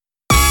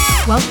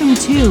Welcome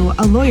to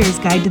A Lawyer's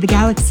Guide to the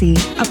Galaxy,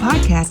 a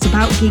podcast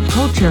about geek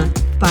culture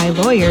by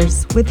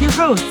lawyers with your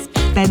hosts,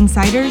 Ben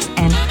Siders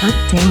and Kirk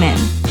Taman.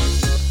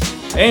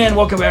 And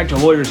welcome back to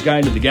Lawyer's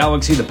Guide to the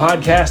Galaxy, the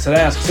podcast that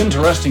asks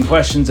interesting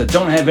questions that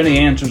don't have any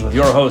answers with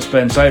your host,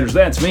 Ben Siders.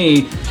 That's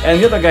me. And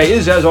the other guy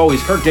is, as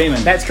always, Kirk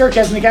Taman. That's Kirk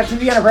as the Captain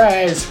of the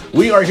Enterprise.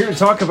 We are here to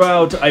talk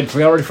about, I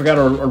already forgot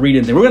our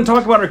read-in thing. We're going to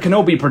talk about our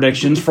Kenobi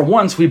predictions. For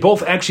once, we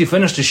both actually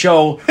finished a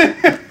show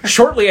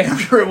shortly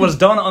after it was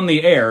done on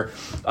the air.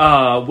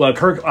 Well,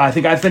 Kirk, I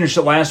think I finished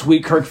it last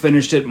week. Kirk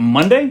finished it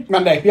Monday?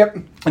 Monday, yep.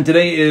 And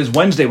today is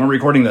Wednesday when we're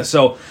recording this.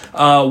 So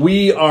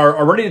we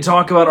are ready to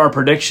talk about our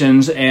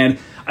predictions, and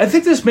I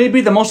think this may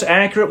be the most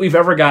accurate we've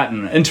ever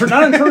gotten. Not in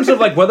terms of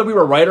like whether we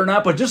were right or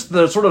not, but just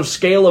the sort of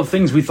scale of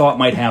things we thought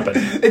might happen.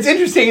 It's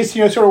interesting as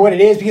to sort of what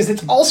it is, because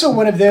it's also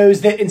one of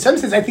those that in some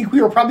sense I think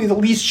we were probably the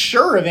least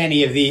sure of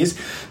any of these,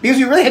 because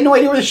we really had no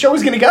idea where the show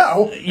was going to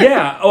go.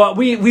 Yeah,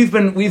 we've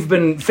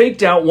been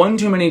faked out one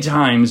too many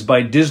times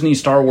by Disney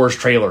Star Wars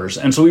trailers,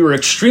 and so we were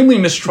extremely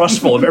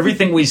mistrustful of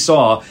everything we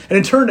saw, and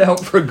it turned out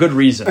for a good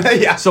reason.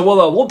 Yeah. So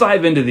we'll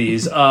dive into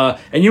these,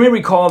 and you may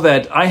recall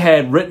that I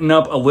had written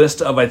up a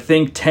list of I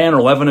think 10 or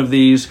 11 of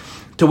these,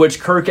 to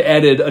which Kirk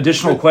added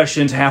additional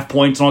questions, half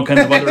points, and all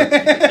kinds of other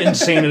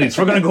insanity.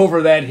 So we're going to go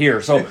over that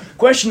here. So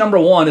question number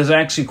 1 is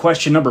actually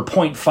question number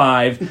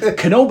 0.5.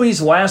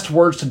 Kenobi's last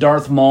words to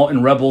Darth Maul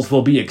in Rebels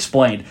will be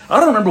explained.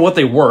 I don't remember what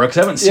they were, because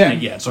I haven't seen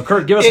it yet. So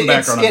Kirk, give us some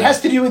background on that. It has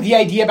to do with the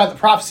idea about the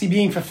prophecy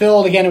being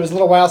fulfilled. Again, it was a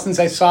little while since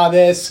I saw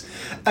this.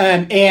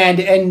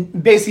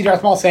 And basically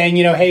Darth Maul saying,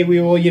 hey,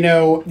 we will,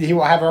 he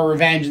will have our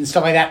revenge and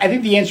stuff like that. I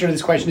think the answer to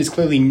this question is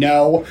clearly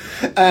no.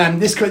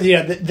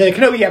 The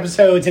Kenobi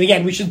episodes, and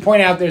again, we should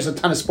point out there's a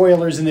ton of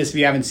spoilers in this if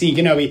you haven't seen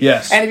Kenobi.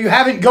 Yes. And if you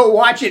haven't, go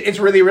watch it. It's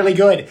really, really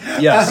good.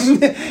 Yes.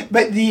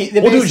 But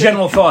we'll do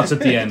general thoughts at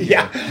the end.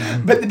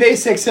 Yeah. But the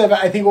basics of,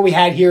 I think, what we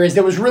had here is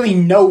there was really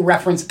no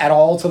reference at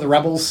all to the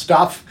Rebels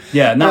stuff.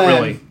 Yeah, not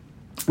really.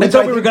 We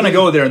thought we were going to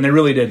go there, and they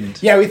really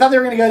didn't. Yeah, we thought they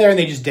were going to go there, and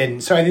they just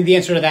didn't. So I think the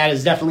answer to that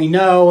is definitely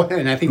no,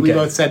 and I think we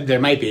both said there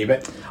might be.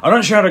 But I'm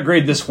not sure how to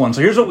grade this one, so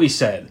here's what we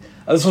said.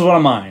 This was one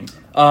of mine.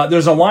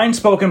 There's a line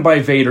spoken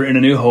by Vader in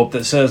A New Hope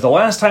that says, "The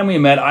last time we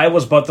met, I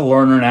was but the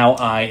learner, now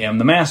I am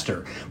the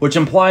master," which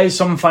implies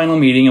some final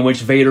meeting in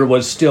which Vader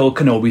was still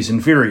Kenobi's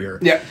inferior.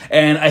 Yeah.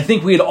 And I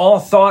think we had all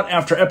thought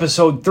after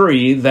Episode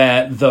 3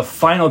 that the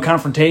final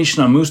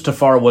confrontation on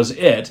Mustafar was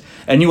it,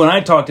 and you and I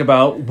talked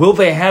about, will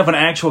they have an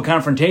actual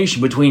confrontation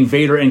between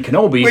Vader and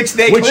Kenobi? Which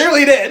they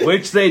clearly did.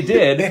 Which they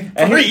did.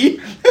 And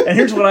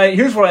here's what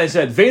I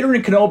said. Vader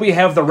and Kenobi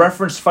have the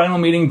referenced final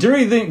meeting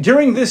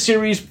during this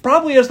series,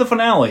 probably as the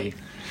finale.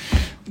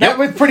 That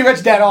was pretty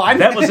much dead on.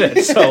 That was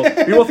it. So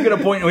we both got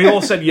a point. We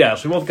both said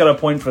yes. We both got a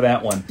point for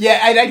that one. Yeah,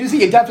 I do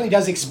think it definitely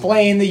does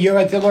explain the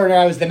you're the learner,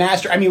 I was the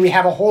master. I mean, we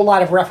have a whole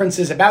lot of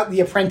references about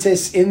the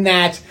apprentice in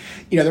that,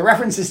 the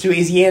references to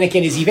is he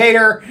Anakin, is he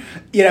Vader?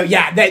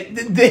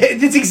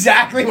 That's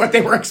exactly what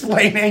they were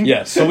explaining.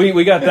 Yes, so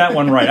we got that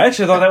one right. I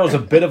actually thought that was a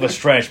bit of a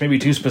stretch, maybe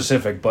too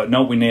specific, but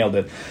no, we nailed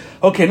it.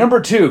 Okay, number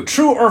 2.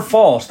 True or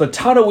false, the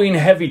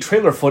Tatooine-heavy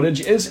trailer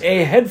footage is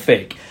a head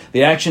fake.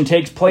 The action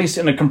takes place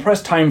in a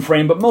compressed time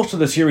frame, but most of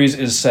the series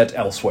is set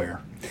elsewhere.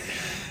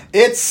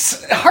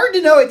 It's hard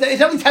to know.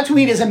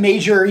 Tatooine is a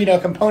major,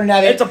 component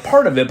of it. It's a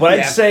part of it, but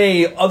I'd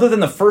say, other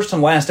than the first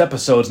and last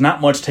episodes, not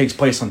much takes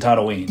place on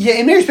Tatooine. Yeah,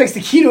 in many respects,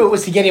 the key to it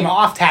was to get him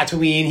off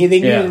Tatooine.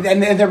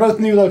 And they're both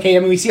new locations. I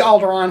mean, we see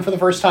Alderaan for the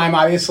first time,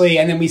 obviously,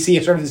 and then we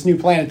see sort of this new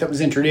planet that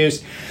was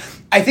introduced.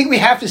 I think we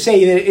have to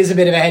say that it is a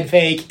bit of a head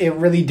fake. It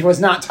really was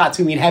not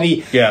Tatooine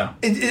heavy. Yeah.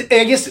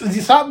 I guess the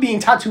thought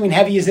being Tatooine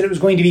heavy is that it was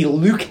going to be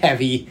Luke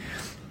heavy,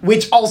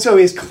 which also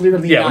is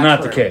clearly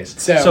not true. The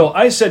case. So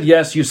I said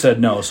yes, you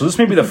said no. So this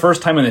may be the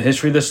first time in the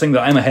history of this thing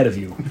that I'm ahead of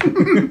you.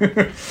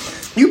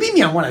 You beat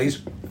me on one of these.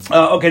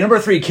 Okay, number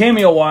 3,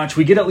 cameo watch.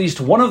 We get at least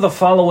one of the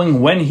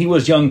following when he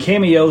was young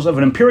cameos of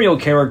an Imperial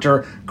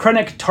character: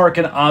 Krennic,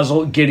 Tarkin,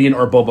 Ozzel, Gideon,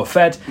 or Boba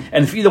Fett.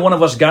 And if either one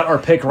of us got our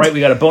pick right, we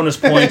got a bonus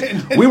point.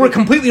 We were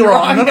completely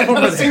wrong. None of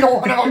them were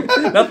single one of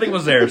them. Nothing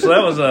was there. So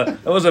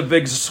that was a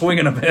big swing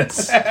and a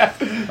miss.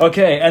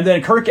 Okay, and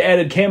then Kirk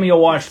added cameo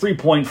watch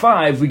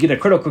 3.5. We get a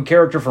critical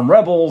character from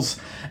Rebels: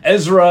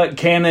 Ezra,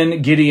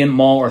 Kanan, Gideon,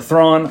 Maul, or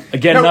Thrawn.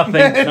 Again,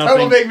 nothing.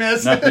 Total big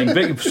miss. Nothing.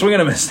 Big swing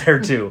and a miss there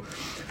too.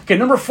 Okay,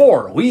 number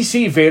 4. We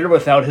see Vader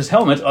without his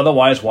helmet,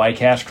 otherwise why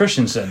cast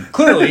Christensen?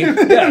 Clearly,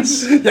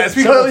 yes. Yes,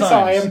 we clearly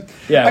saw him.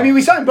 Yeah. I mean,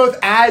 we saw him both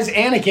as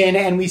Anakin,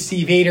 and we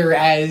see Vader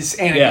as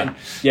Anakin.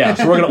 Yeah.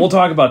 So we'll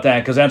talk about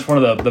that, because that's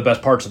one of the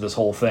best parts of this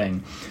whole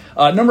thing.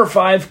 Number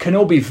 5,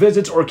 Kenobi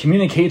visits or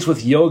communicates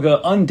with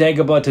Yoda on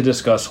Dagobah to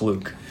discuss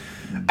Luke.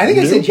 I think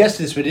I said yes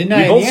to this, but didn't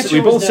I? We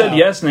both said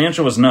yes, and the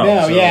answer was no.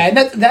 No, yeah, and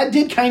that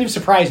did kind of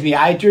surprise me.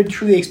 I did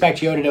truly expect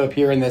Yoda to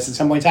appear in this at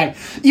some point in time.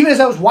 Even as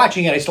I was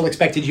watching it, I still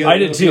expected Yoda. I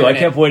did too. I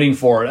kept waiting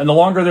for it, and the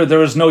longer there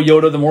was no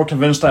Yoda, the more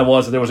convinced I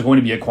was that there was going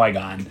to be a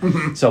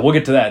Qui-Gon. So we'll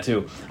get to that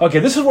too. Okay,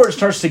 this is where it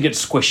starts to get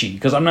squishy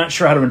because I'm not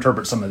sure how to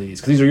interpret some of these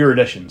because these are your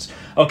additions.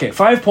 Okay,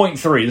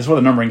 5.3. This is where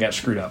the numbering got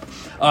screwed up.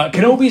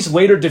 Kenobi's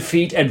later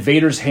defeat at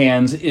Vader's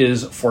hands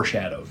is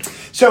foreshadowed.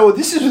 So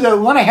this is the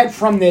one I had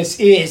from this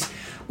is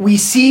we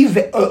see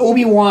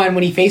Obi-Wan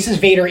when he faces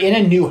Vader in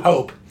A New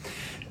Hope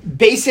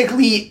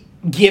basically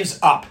gives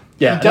up.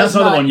 Yeah, that's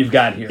another one you've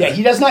got here. Yeah,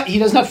 he does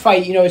not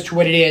fight, as to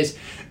what it is.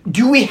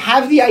 Do we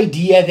have the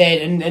idea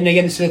that, and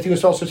again, I think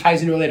this also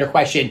ties into a later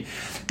question,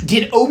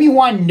 did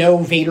Obi-Wan know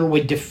Vader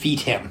would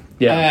defeat him?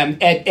 Yeah.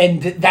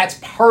 And that's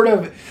part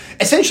of,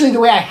 essentially the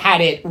way I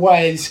had it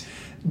was,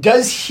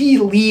 does he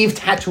leave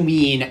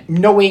Tatooine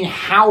knowing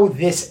how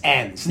this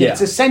ends? Yeah.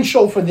 It's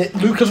essential for Luke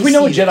because we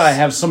know Jedi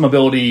have some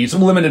ability,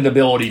 some limited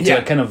ability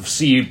to kind of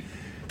see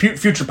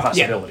future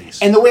possibilities.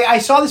 Yeah. And the way I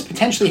saw this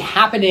potentially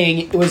happening,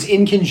 it was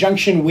in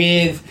conjunction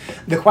with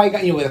the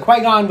Qui-Gon, with a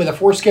Qui-Gon, with a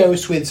Force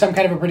Ghost, with some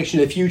kind of a prediction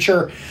of the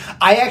future.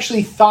 I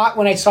actually thought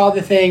when I saw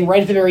the thing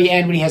right at the very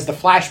end when he has the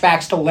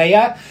flashbacks to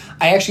Leia,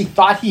 I actually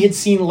thought he had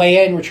seen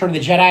Leia in Return of the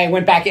Jedi. I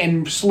went back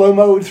and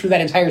slow-mode through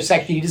that entire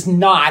section. He does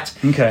not.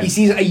 Okay. He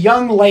sees a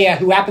young Leia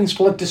who happens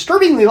to look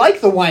disturbingly like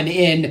the one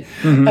in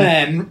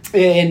Return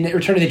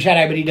of the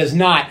Jedi, but he does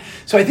not.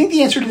 So I think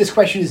the answer to this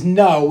question is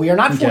no. We are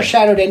not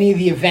foreshadowed any of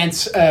the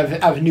events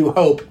of New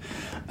Hope,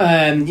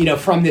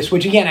 from this,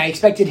 which again, I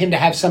expected him to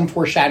have some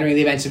foreshadowing of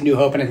the events of New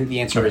Hope, and I think the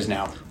answer is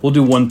no. We'll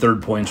do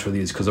 1/3 points for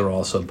these because they're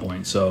all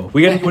sub-points. So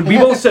we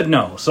both said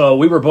no. So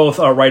we were both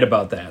right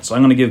about that. So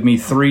I'm going to give me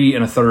 3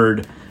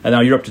 1/3, and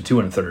now you're up to 2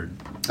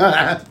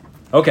 1/3.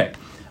 Okay.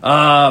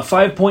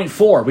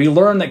 5.4. We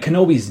learn that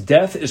Kenobi's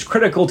death is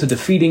critical to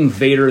defeating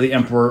Vader, the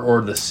Emperor,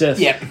 or the Sith.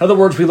 Yep. In other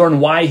words, we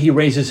learn why he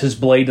raises his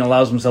blade and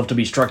allows himself to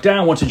be struck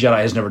down, which a Jedi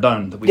has never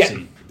done that we've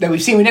seen. That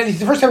we've seen. It's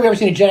the first time we've ever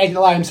seen a Jedi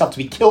allow himself to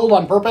be killed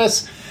on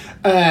purpose.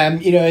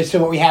 As to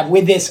what we have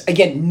with this.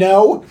 Again,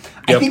 no.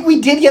 Yep. I think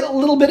we did get a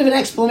little bit of an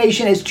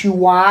explanation as to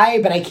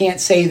why, but I can't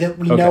say that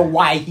we know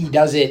why he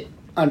does it.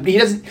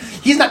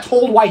 He's not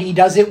told why he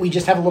does it. We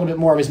just have a little bit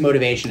more of his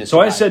motivation. So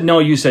I said no,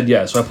 you said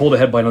yes. So I pulled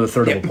ahead by another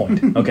third of a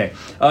point. Okay.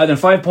 Then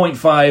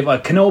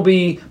 5.5,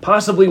 Kenobi,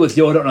 possibly with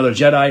Yoda and other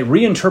Jedi,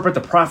 reinterpret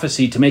the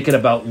prophecy to make it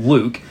about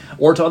Luke,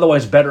 or to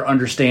otherwise better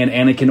understand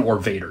Anakin or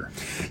Vader.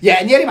 Yeah,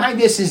 and the idea behind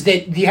this is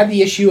that you have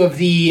the issue of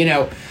the,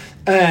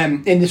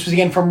 and this was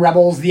again from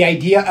Rebels, the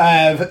idea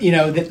of,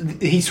 that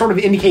he sort of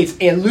indicates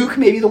Luke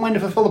may be the one to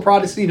fulfill the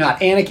prophecy, not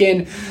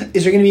Anakin.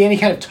 Is there going to be any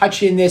kind of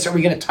touch in this? Are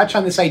we going to touch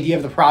on this idea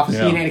of the prophecy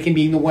and Anakin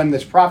being the one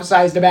that's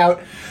prophesized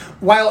about?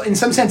 While in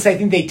some sense I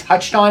think they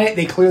touched on it,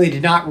 they clearly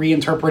did not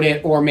reinterpret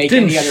it or make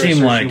any other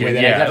assertion with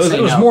it. Yeah,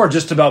 it was more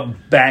just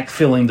about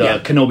backfilling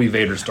the Kenobi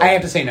Vader story. I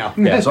have to say no.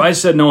 Yeah, so I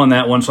said no on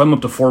that one, so I'm up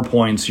to 4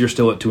 points. You're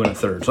still at 2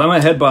 1/3. So I'm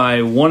ahead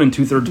by 1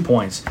 2/3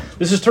 points.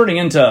 This is turning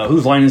into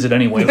whose line is it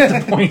anyway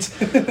with the points.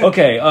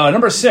 Okay,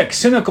 number 6,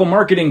 cynical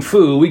marketing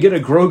foo. We get a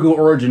Grogu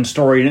origin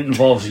story and it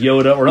involves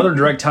Yoda or another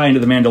direct tie into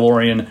the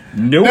Mandalorian.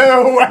 Nope.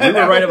 No. We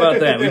were right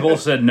about that. We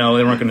both said no,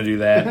 they weren't going to do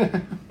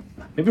that.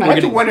 I have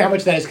to wonder how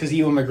much that is because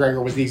Ewan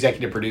McGregor was the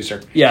executive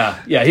producer. Yeah,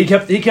 he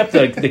kept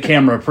the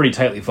camera pretty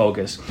tightly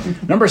focused.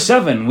 Number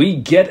 7, we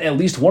get at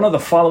least one of the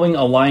following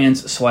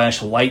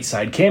Alliance/light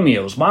side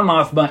cameos: Mon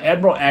Mothma,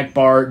 Admiral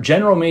Akbar,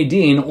 General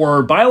Madine,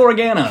 or Bail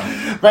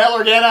Organa. Bail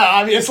Organa,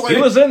 obviously.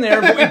 He was in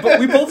there, but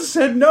we both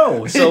said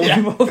no, so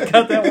we both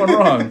got that one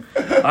wrong.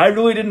 I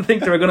really didn't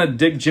think they were going to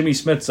dig Jimmy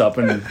Smits up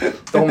and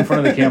throw him in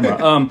front of the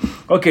camera.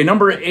 Okay,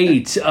 number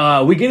 8,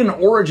 we get an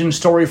origin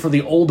story for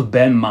the Old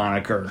Ben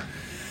moniker.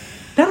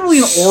 Not really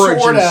an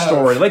origin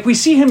story. Like, we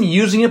see him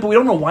using it, but we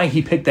don't know why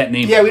he picked that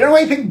name. Yeah, we don't know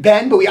why he picked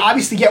Ben, but we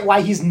obviously get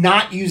why he's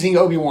not using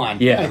Obi-Wan.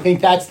 Yeah. I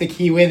think that's the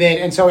key with it.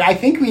 And so I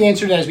think we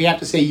answered it as we have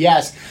to say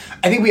yes.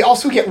 I think we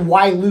also get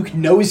why Luke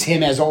knows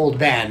him as Old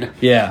Ben.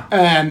 Yeah.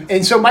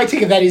 And so my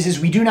take of that is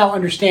we do now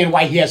understand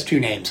why he has 2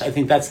 names. I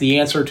think that's the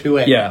answer to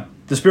it. Yeah.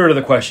 The spirit of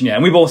the question, yeah.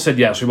 And we both said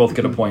yes. We both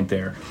get a point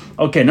there.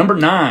 Okay, number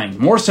 9.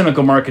 More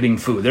cynical marketing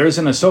foo. There's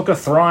an Ahsoka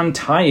Thrawn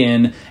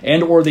tie-in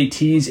and or they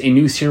tease a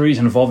new series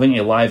involving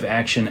a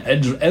live-action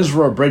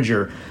Ezra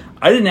Bridger.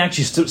 I didn't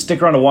actually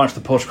stick around to watch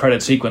the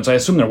post-credit sequence. I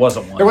assume there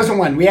wasn't one. There wasn't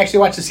one. We actually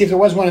watched to see if there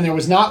was one, and there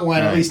was not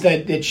one. Right. At least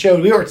it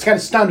showed. We were kind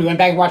of stunned. We went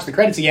back and watched the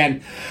credits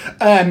again.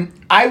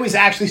 I was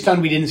actually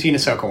stunned we didn't see an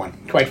Ahsoka one,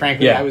 quite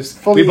frankly. Yeah. I was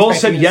fully We both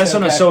said yes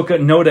on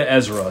Ahsoka, no to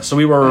Ezra. So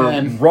we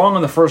were wrong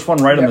on the first one,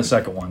 right on the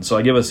second one. So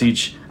I give us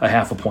each a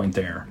half a point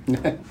there.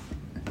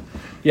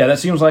 Yeah, that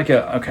seems like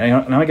a... Okay,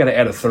 now I got to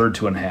add a third,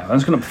 2.5. I'm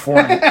just going to 4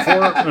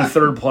 and a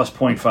third plus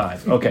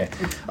 0.5. Okay.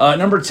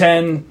 Number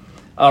 10...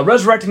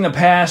 resurrecting the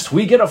past,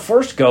 we get a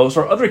Force Ghost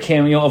or other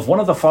cameo of one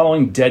of the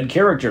following dead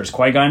characters: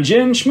 Qui-Gon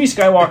Jinn, Shmi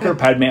Skywalker,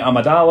 Padme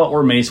Amidala,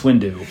 or Mace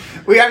Windu.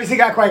 We obviously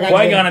got Qui-Gon Jinn.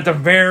 Qui-Gon at the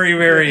very,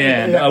 very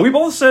end. We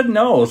both said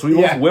no, so we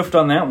both whiffed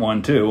on that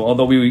one too.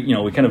 Although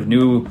we kind of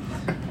knew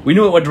We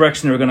knew what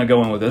direction they were going to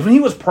go in with this. When he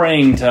was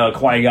praying to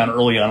Qui-Gon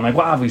early on, I'm like,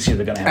 well, obviously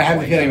they're going to have I have a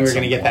Qui-Gon feeling we were at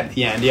going to some get that point. at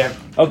the end, yeah.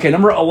 Okay,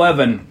 number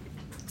 11.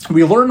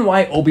 We learn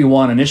why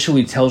Obi-Wan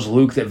initially tells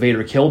Luke that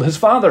Vader killed his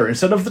father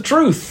instead of the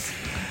truth.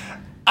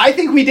 I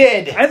think we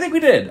did.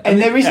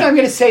 And the reason I'm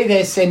going to say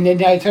this, and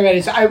I talk about it,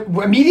 is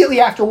immediately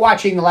after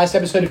watching the last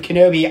episode of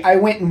Kenobi, I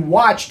went and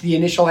watched the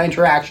initial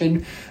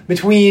interaction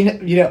between,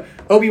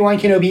 Obi-Wan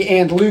Kenobi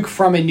and Luke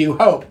from A New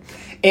Hope.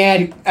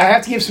 And I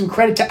have to give some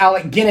credit to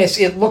Alec Guinness.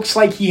 It looks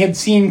like he had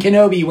seen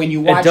Kenobi when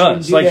you watch him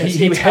do this.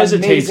 He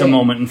hesitates amazing. a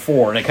moment in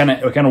 4, and it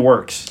kind of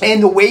works.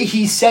 And the way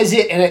he says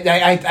it, and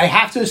I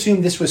have to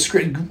assume this was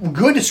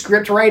good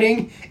script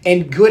writing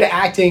and good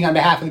acting on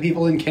behalf of the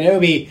people in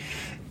Kenobi.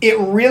 It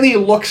really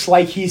looks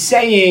like he's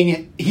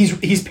saying,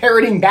 he's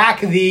parroting back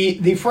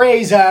the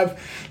phrase of,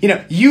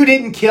 you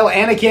didn't kill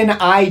Anakin,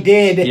 I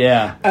did.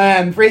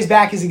 Yeah. Phrase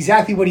back is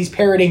exactly what he's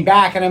parroting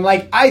back. And I'm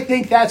like, I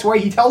think that's why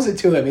he tells it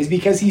to him, is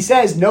because he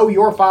says, no,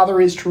 your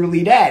father is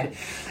truly dead.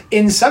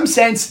 In some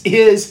sense,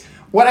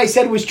 what I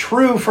said was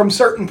true from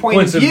certain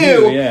points of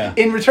view. Yeah.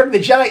 In Return of the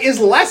Jedi is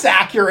less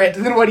accurate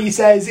than what he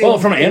says.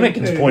 From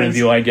Anakin's point of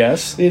view, I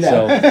guess.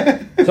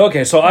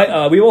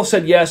 So we all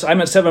said yes.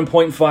 I'm at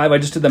 7.5. I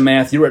just did the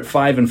math. You're at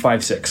 5 and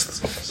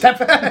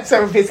 5/6.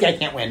 So basically, I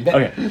can't win. But.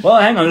 Okay. Well,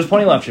 hang on. There's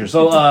plenty left here.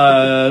 So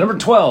number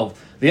 12.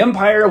 The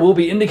Empire will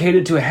be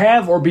indicated to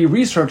have or be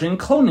researching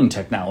cloning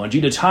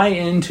technology to tie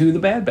into the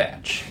Bad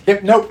Batch.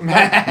 Yep. Nope. Not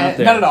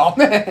at all.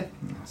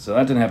 So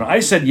that didn't happen.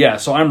 I said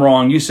yes, so I'm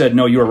wrong. You said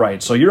no, you were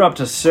right. So you're up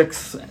to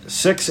 6 and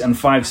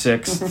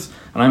 5/6,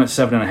 and I'm at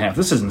 7.5.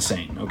 This is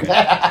insane.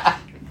 Okay.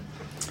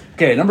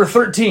 Okay, number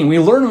 13. We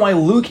learn why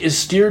Luke is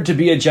steered to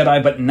be a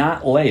Jedi, but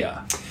not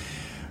Leia.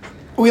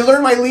 We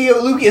learn why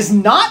Luke is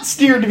not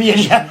steered to be a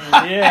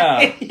Jedi.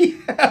 Yeah.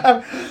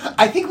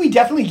 I think we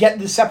definitely get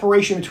the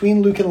separation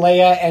between Luke and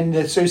Leia and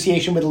the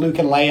association with Luke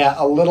and Leia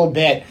a little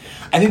bit.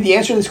 I think the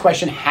answer to this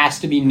question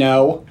has to be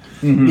no,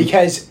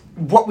 because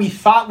what we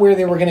thought where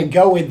they were going to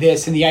go with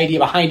this and the idea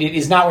behind it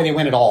is not where they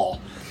went at all.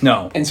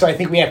 No. And so I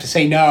think we have to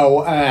say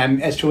no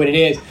as to what it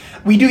is.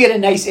 We do get a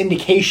nice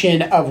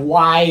indication of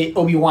why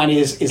Obi-Wan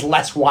is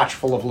less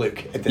watchful of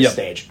Luke at this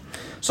stage.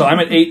 So I'm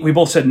at 8. We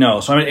both said no.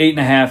 So I'm at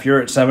 8.5.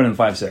 You're at 7 and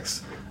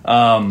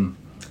 5/6.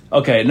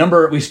 Okay,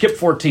 we skipped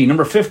 14.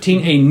 Number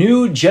 15, a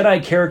new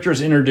Jedi character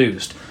is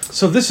introduced.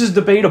 So this is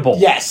debatable.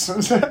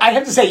 Yes. I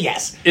have to say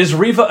yes. Is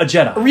Reva a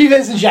Jedi? Reva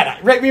is a Jedi.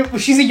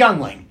 Right? She's a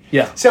youngling.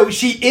 Yeah. So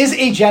she is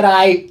a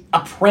Jedi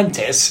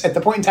apprentice at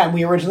the point in time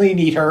we originally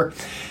meet her.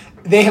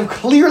 They have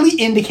clearly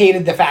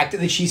indicated the fact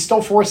that she's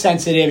still Force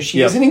sensitive.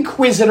 She is an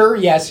Inquisitor.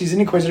 Yes, she's an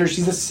Inquisitor.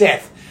 She's a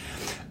Sith.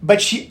 But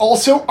she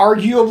also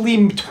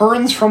arguably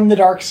turns from the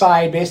dark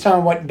side based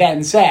on what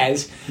Ben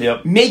says,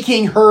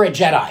 making her a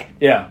Jedi.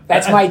 Yeah.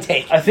 That's my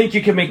take. I think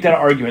you can make that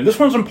argument. This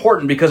one's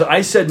important because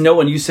I said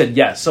no and you said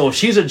yes. So if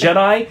she's a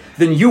Jedi,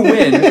 then you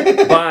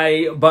win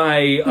by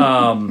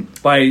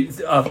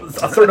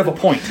a third of a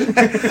point.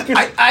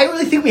 I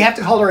really think we have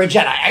to call her a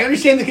Jedi. I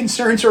understand the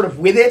concern sort of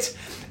with it,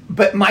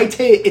 but my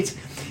take, if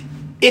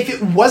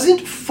it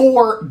wasn't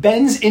for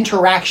Ben's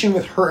interaction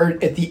with her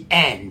at the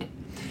end,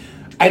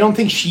 I don't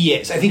think she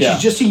is. I think she's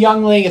just a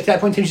youngling. At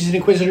that point in time, she's an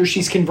Inquisitor.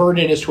 She's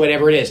converted as to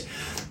whatever it is.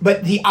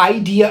 But the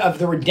idea of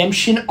the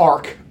redemption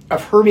arc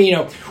of her,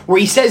 where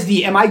he says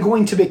am I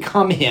going to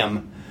become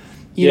him?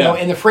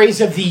 And the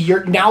phrase of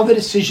now the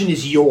decision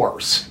is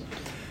yours.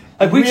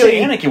 Like we'd say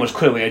Anakin was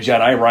clearly a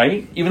Jedi,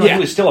 right? Even though he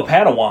was still a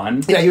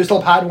Padawan. Yeah, he was still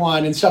a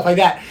Padawan and stuff like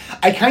that.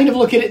 I kind of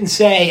look at it and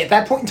say, at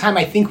that point in time,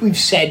 I think we've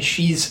said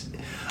she's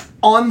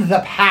on the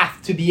path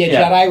to be a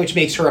Jedi, which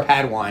makes her a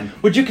Padawan.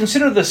 Would you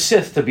consider the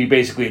Sith to be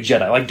basically a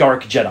Jedi, like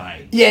dark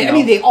Jedi? Yeah, I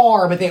mean, they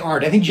are, but they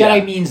aren't. I think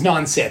Jedi means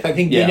non-Sith. I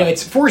think,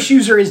 it's Force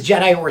user is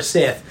Jedi or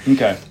Sith.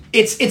 Okay.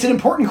 It's an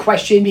important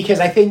question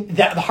because I think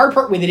that the hard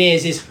part with it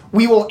is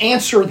we will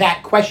answer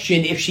that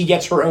question if she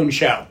gets her own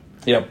show.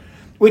 Yep.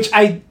 Which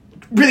I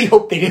really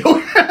hope they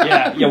do.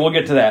 yeah, we'll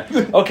get to that.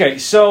 Okay,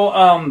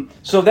 so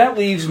that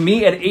leaves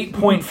me at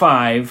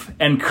 8.5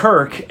 and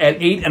Kirk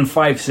at 8 and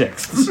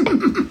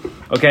 5/6.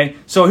 Okay,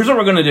 so here's what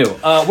we're going to do.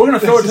 We're going to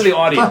throw it to the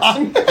audience.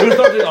 I'm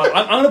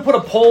going to put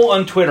a poll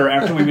on Twitter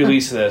after we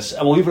release this,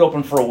 and we'll leave it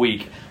open for a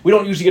week. We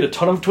don't usually get a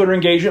ton of Twitter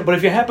engagement, but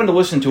if you happen to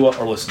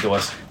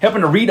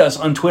happen to read us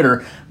on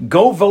Twitter,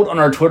 go vote on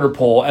our Twitter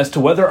poll as to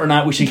whether or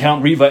not we should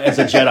count Reva as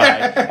a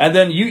Jedi. And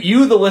then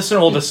you, the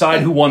listener, will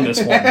decide who won this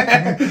one.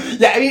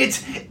 Yeah, I mean,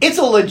 it's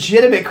a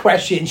legitimate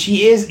question.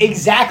 She is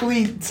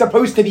exactly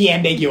supposed to be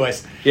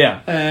ambiguous.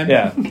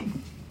 Yeah.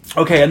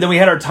 Okay, and then we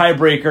had our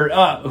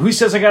tiebreaker. Who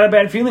says I got a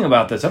bad feeling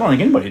about this? I don't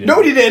think anybody did.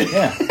 Nobody did.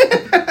 Yeah.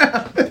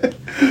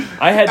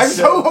 I'm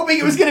so hoping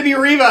it was going to be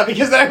Reva,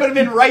 because then I would have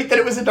been right that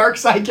it was a dark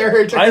side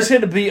character. I said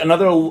it'd be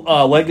another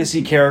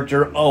legacy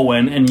character,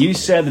 Owen, and you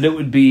said that it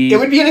would be... It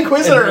would be an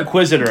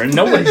Inquisitor. And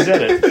nobody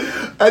said it.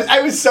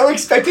 I was so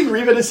expecting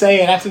Reva to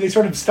say it after they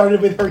sort of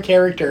started with her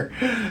character.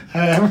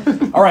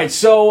 All right,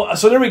 so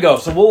there we go.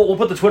 So we'll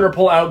put the Twitter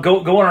poll out.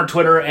 Go on our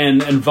Twitter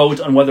and vote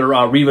on whether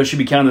Reva should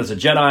be counted as a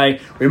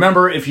Jedi.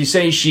 Remember, if you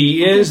say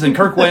she is, then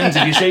Kirk wins.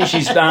 If you say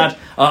she's not,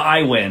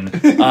 I win.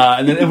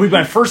 And then it'll be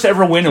my first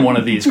ever win in one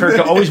of these. Kirk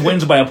always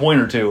wins by a point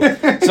or two.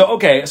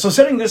 So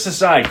setting this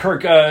aside,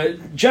 Kirk,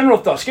 general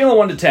thought, scale of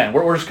 1 to 10,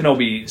 where does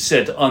Kenobi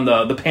sit on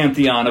the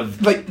pantheon of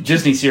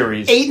Disney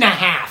series?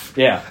 8.5.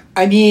 Yeah.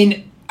 I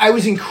mean, I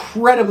was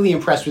incredibly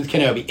impressed with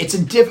Kenobi.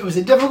 It was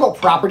a difficult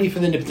property for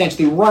them to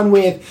potentially run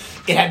with.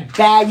 It had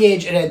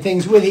baggage. It had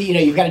things with it.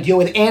 You've got to deal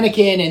with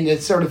Anakin and the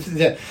sort of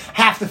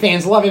half the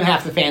fans love him,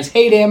 half the fans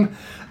hate him.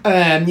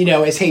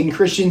 As Hayden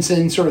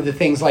Christensen, sort of the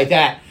things like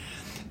that.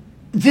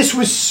 This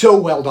was so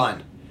well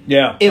done.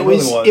 Yeah, it really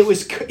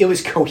was. It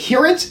was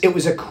coherent. It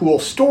was a cool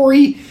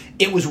story.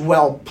 It was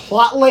well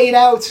plot laid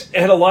out. It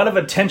had a lot of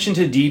attention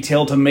to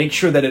detail to make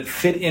sure that it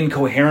fit in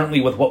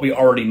coherently with what we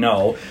already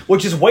know,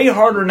 which is way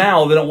harder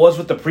now than it was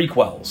with the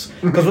prequels.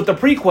 Because with the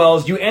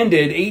prequels, you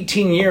ended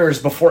 18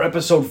 years before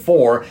Episode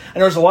 4, and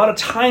there was a lot of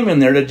time in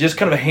there to just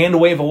kind of hand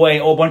wave away,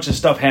 a bunch of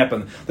stuff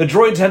happened. The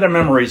droids had their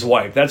memories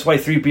wiped. That's why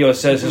 3PO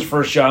says his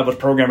first job was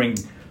programming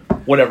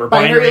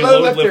binary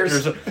load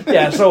lifters.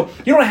 Yeah, so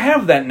you don't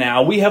have that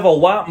now. We have a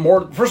lot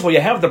more. First of all, you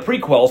have the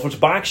prequels, which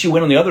box you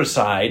in on the other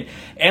side,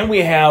 and we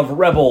have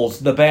Rebels,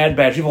 The Bad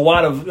Batch. We have a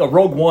lot of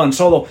Rogue One,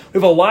 Solo. We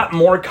have a lot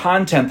more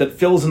content that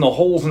fills in the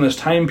holes in this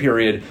time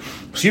period.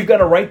 So you've got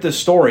to write this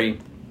story.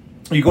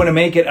 You're going to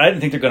make it, I didn't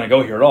think they're going to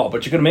go here at all,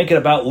 but you're going to make it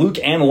about Luke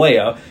and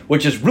Leia,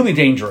 which is really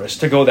dangerous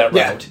to go that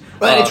route.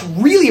 But it's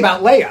really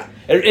about Leia.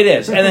 It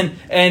is.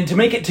 And to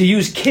make it to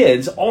use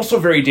kids, also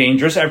very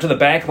dangerous after the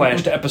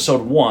backlash to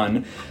Episode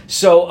 1.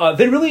 So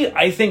they really,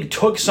 I think,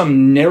 took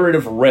some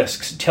narrative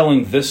risks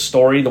telling this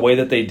story the way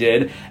that they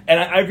did. And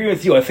I agree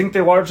with you. I think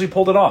they largely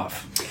pulled it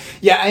off.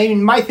 Yeah, I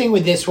mean, my thing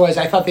with this was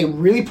I thought they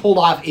really pulled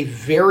off a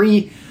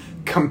very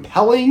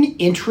compelling,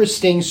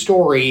 interesting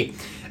story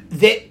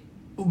that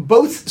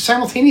both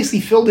simultaneously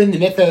filled in the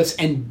mythos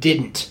and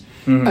didn't.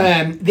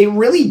 Mm-hmm. They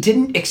really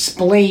didn't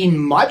explain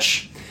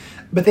much.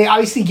 But they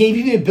obviously gave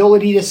you the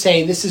ability to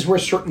say this is where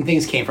certain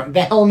things came from.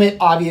 The helmet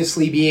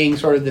obviously being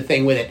sort of the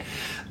thing with it.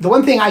 The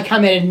one thing I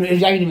commented,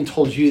 and I haven't even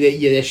told you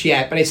this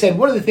yet, but I said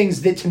one of the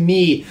things that to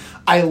me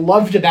I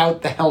loved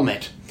about the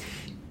helmet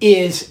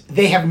is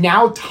they have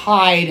now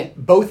tied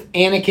both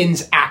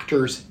Anakin's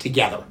actors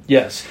together.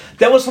 Yes.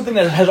 That was something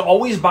that has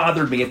always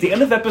bothered me. At the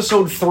end of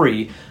Episode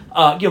 3,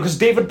 because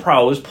David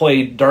Prowse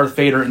played Darth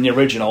Vader in the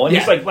original, and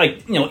he's like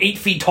 8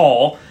 feet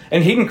tall.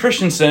 And Hayden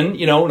Christensen,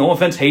 no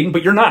offense, Hayden,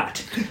 but you're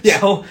not.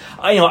 Yeah. So,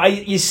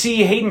 you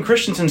see Hayden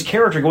Christensen's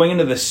character going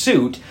into the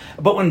suit,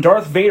 but when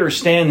Darth Vader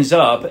stands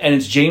up and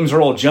it's James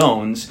Earl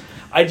Jones,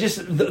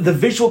 the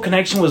visual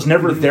connection was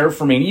never there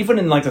for me. And even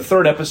in the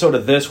third episode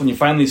of this, when you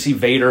finally see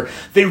Vader,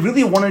 they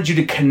really wanted you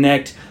to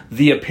connect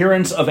the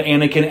appearance of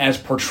Anakin as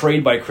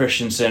portrayed by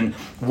Christensen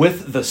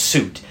with the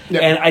suit.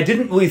 Yeah. And I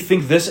didn't really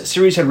think this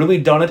series had really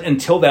done it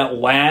until that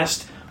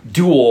last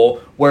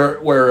duel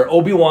where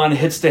Obi-Wan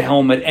hits the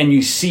helmet and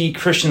you see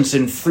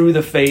Christensen through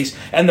the face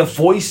and the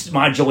voice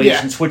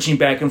modulation switching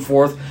back and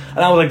forth. And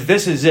I was like,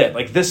 this is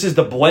it. This is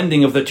the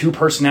blending of the two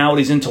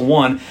personalities into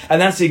one. And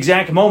that's the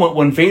exact moment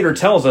when Vader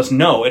tells us,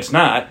 no, it's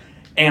not.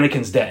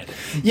 Anakin's dead.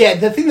 Yeah,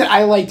 the thing that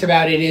I liked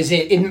about it is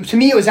to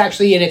me it was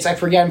actually, and I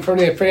forget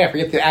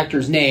the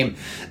actor's name,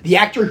 the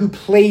actor who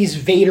plays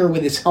Vader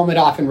with his helmet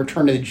off in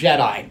Return of the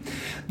Jedi,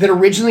 that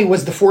originally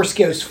was the Force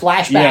Ghost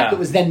flashback that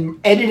was then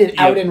edited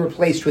out and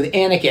replaced with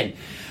Anakin.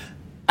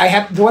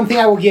 The one thing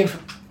I will give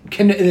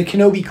the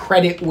Kenobi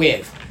credit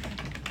with,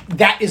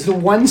 that is the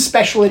one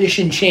special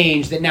edition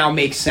change that now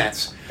makes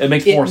sense. It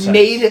makes more sense. It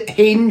made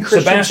Hayden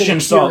Christensen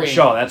Sebastian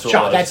Shaw, that's what it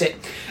was. That's it.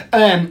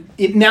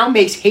 It now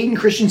makes Hayden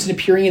Christensen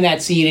appearing in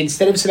that scene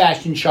instead of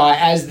Sebastian Shaw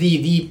as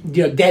the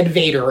dead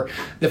Vader,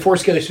 the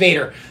Force Ghost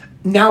Vader,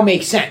 now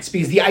makes sense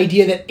because the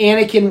idea that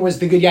Anakin was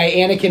the good guy,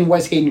 Anakin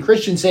was Hayden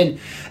Christensen.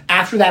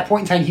 After that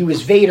point in time, he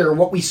was Vader.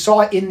 What we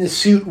saw in the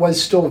suit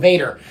was still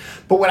Vader.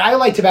 But what I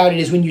liked about it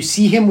is when you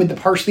see him with the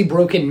partially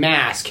broken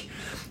mask,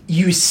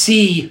 you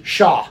see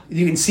Shaw.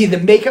 You can see the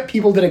makeup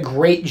people did a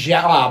great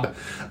job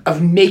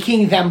of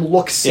making them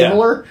look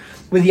similar. Yeah.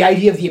 With the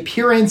idea of the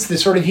appearance, the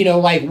sort of,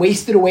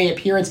 wasted away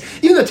appearance.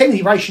 Even though technically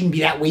he probably shouldn't be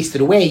that wasted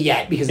away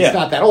yet because it's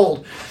not that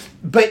old.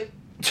 But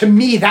to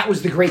me, that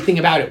was the great thing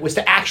about it, was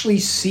to actually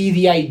see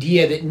the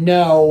idea that,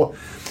 no,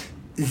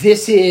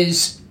 this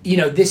is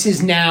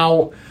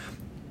now,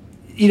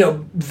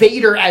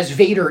 Vader as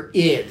Vader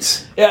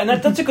is. Yeah, and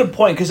that's a good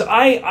point, because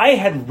I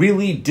had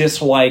really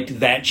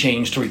disliked that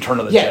change to Return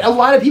of the Jedi. Yeah, a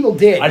lot of people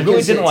did. I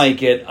really didn't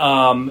like it.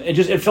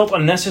 It felt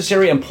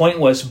unnecessary and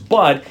pointless,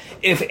 but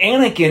if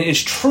Anakin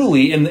is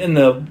truly, in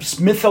the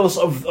mythos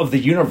of the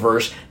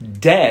universe,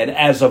 dead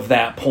as of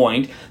that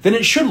point, then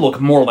it should look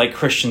more like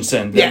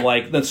Christensen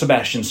than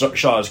Sebastian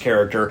Shaw's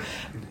character.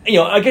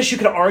 I guess you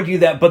could argue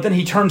that, but then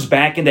he turns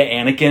back into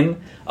Anakin,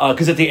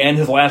 because at the end,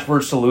 his last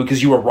words to Luke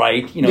is, "You were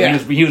right."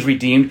 He was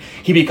redeemed.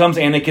 He becomes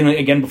Anakin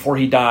again before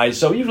he dies.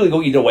 So So you really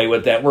go either way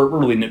with that. We're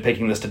really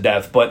nitpicking this to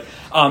death, but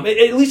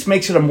it at least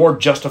makes it a more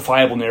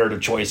justifiable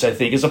narrative choice, I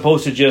think, as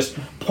opposed to just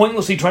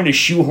pointlessly trying to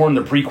shoehorn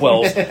the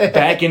prequels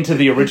back into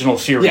the original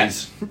series.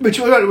 Yes, which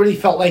was what it really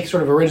felt like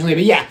sort of originally,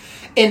 but yeah.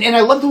 And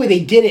I love the way they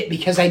did it,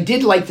 because I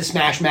did like the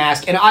Smash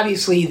Mask, and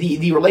obviously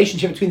the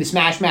relationship between the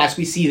Smash Mask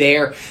we see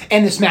there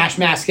and the Smash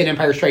Mask in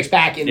Empire Strikes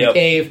Back in the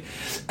cave.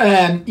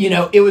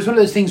 It was one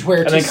of those things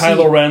where... And then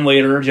Kylo Ren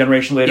later, a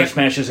generation later,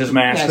 smashes his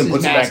mask and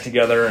puts it back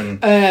together. And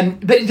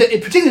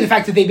particularly the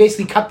fact that they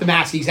basically cut the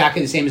mask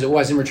exactly the same as it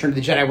was in Return of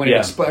the Jedi when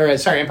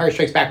Empire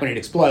Strikes Back when it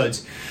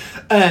explodes.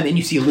 And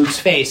you see Luke's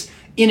face.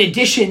 In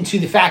addition to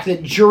the fact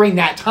that during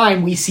that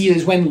time we see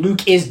is when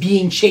Luke is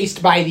being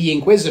chased by the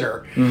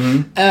Inquisitor.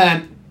 Mm-hmm.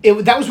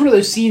 That was one of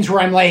those scenes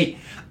where I'm like,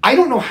 I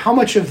don't know how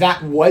much of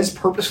that was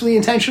purposefully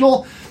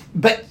intentional,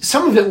 but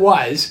some of it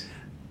was.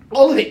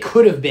 All of it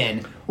could have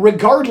been.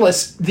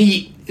 Regardless,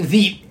 the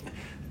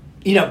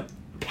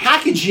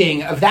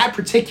packaging of that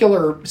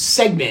particular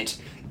segment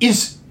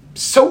is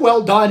so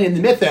well done in the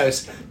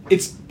mythos.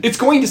 It's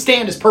going to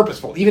stand as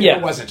purposeful, even if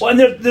it wasn't. Well,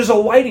 and there's a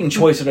lighting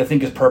choice that I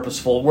think is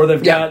purposeful, where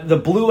they've got the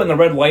blue and the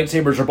red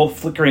lightsabers are both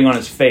flickering on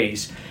his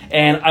face.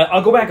 And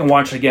I'll go back and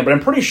watch it again, but I'm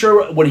pretty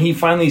sure when he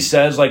finally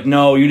says, like,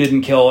 no, you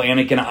didn't kill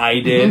Anakin, I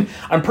did,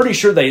 I'm pretty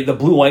sure the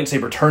blue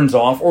lightsaber turns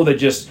off, or they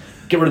just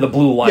get rid of the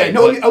blue light. Yeah,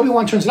 no,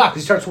 Obi-Wan turns it off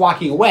because he starts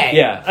walking away.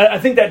 Yeah, I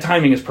think that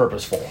timing is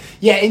purposeful.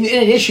 Yeah, in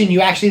addition,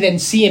 you actually then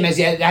see him, as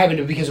I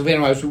haven't, because I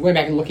was going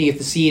back and looking at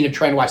the scene of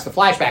trying to watch the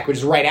flashback, which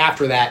is right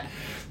after that,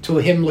 to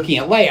him looking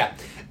at Leia.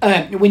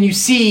 When you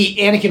see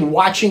Anakin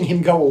watching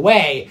him go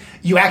away,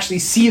 you actually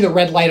see the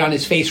red light on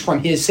his face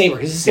from his saber,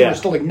 because his saber is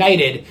still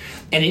ignited,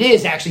 and it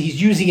is actually,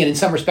 he's using it in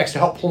some respects to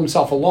help pull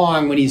himself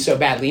along when he's so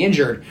badly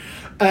injured.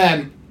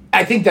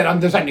 I think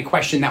that there's not any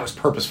question that was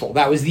purposeful.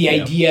 That was the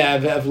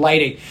idea of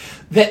lighting.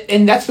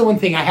 And that's the one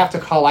thing I have to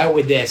call out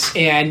with this.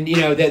 And,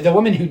 the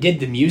woman who did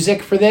the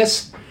music for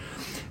this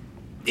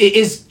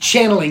is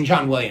channeling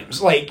John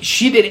Williams. Like,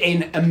 she did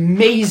an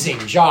amazing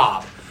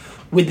job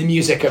with the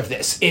music of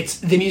this.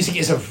 The music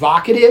is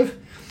evocative,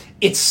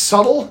 it's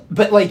subtle,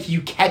 but like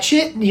you catch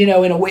it, in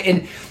a way.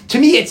 And to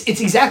me, it's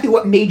exactly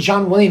what made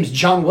John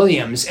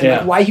Williams, and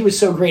like why he was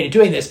so great at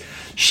doing this.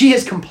 She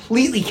has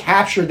completely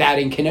captured that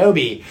in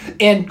Kenobi,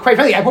 and quite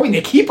frankly, I'm hoping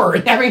they keep her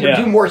and having her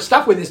do more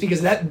stuff with this,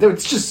 because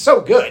it's just so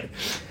good.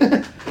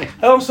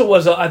 It also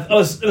was it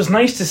was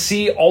nice to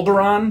see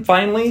Alderaan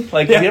finally.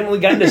 Like we haven't really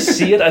gotten to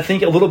see it. I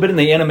think a little bit in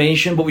the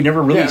animation, but we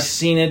never really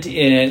seen it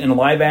in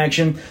live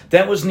action.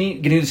 That was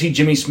neat. Getting to see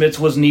Jimmy Smits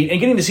was neat, and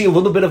getting to see a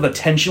little bit of a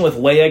tension with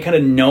Leia, kind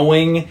of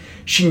knowing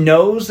she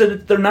knows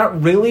that they're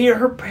not really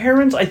her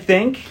parents. I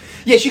think.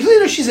 Yeah, she clearly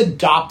knows she's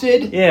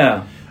adopted.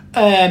 Yeah.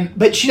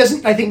 But she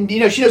doesn't, I think, she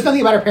knows nothing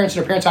about her parents,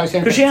 and her parents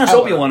obviously... Because she asked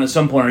Obi-Wan at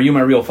some point, are you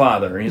my real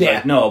father? And he's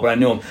like, no, but I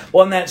knew him.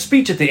 Well, in that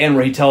speech at the end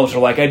where he tells her,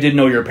 like, I did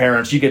know your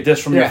parents, you get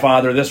this from your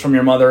father, this from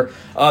your mother,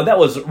 that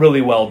was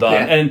really well done.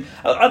 Yeah. And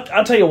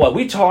I'll tell you what,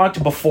 we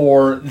talked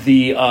before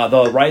the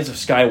Rise of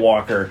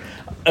Skywalker,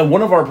 and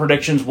one of our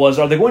predictions was,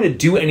 are they going to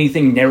do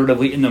anything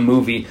narratively in the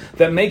movie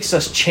that makes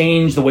us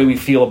change the way we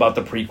feel about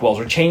the prequels,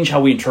 or change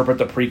how we interpret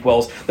the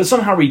prequels, that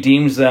somehow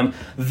redeems them?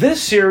 This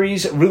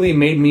series really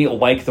made me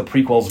like the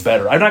prequels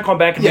better. I've not gone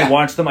back and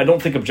rewatched them. I don't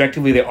think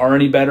objectively they are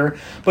any better,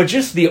 but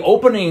just the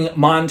opening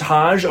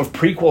montage of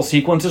prequel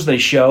sequences they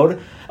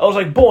showed, I was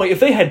like, boy,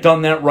 if they had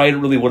done that right, it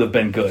really would have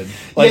been good.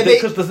 Like,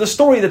 because the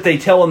story that they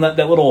tell in that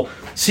little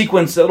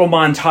sequence, that little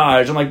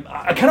montage, I'm like,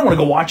 I kind of want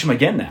to go watch them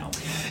again now.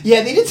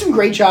 Yeah, they did some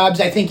great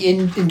jobs, I think,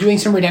 in doing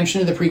some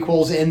redemption of the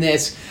prequels in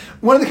this.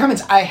 One of the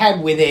comments I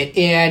had with it,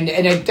 and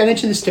I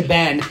mentioned this to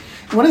Ben,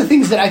 one of the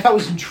things that I thought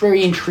was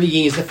very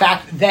intriguing is the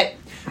fact that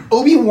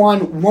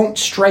Obi-Wan won't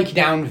strike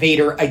down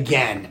Vader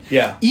again.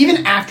 Yeah.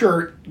 Even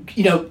after,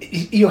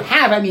 you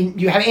have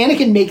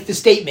Anakin make the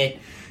statement,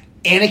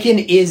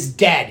 Anakin is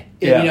dead.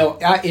 Yeah.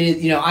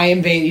 I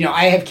am Vader,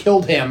 I have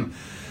killed him.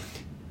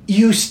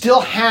 You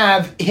still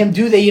have him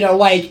do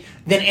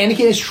then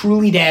Anakin is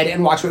truly dead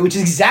and walks away, which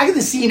is exactly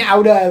the scene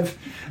out of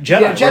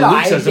Jedi.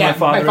 Luke says that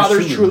my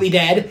father is truly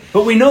dead.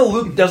 But we know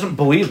Luke doesn't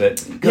believe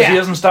it, because he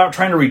doesn't stop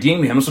trying to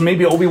redeem him, so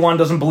maybe Obi-Wan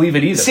doesn't believe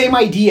it either. Same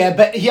idea,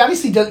 but he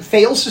obviously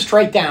fails to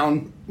strike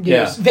down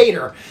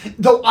Vader,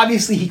 though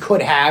obviously he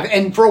could have,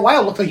 and for a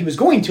while it looked like he was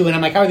going to, and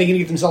I'm like, how are they going to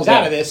get themselves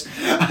out of this?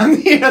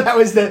 That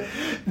was the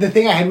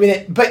thing I had with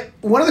it. But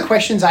one of the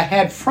questions I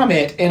had from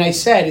it, and I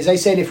said,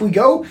 if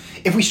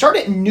we start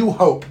at New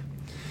Hope,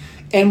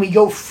 and we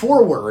go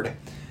forward,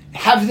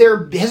 has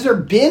there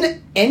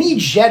been any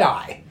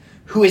Jedi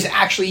who has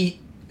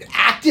actually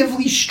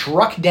actively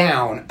struck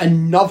down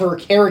another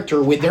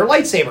character with their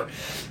lightsaber?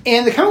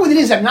 And the comment with it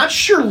is, I'm not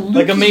sure Luke...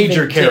 Like a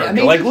major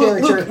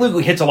character.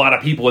 Luke hits a lot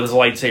of people with his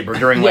lightsaber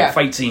during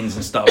fight scenes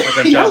and stuff.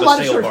 Like he had a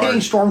lot of sort of hitting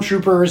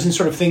stormtroopers and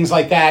sort of things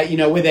like that,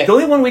 with it. The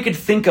only one we could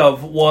think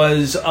of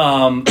was...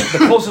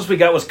 the closest we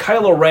got was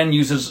Kylo Ren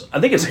uses... I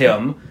think it's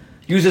him...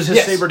 uses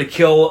his saber to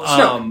kill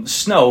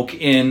Snoke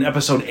in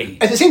Episode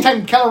 8. At the same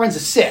time, Kylo Ren's a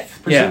Sith,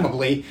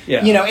 presumably.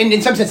 Yeah. And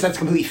in some sense that's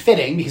completely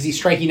fitting, because he's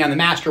striking down the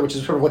Master, which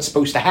is sort of what's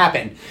supposed to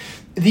happen.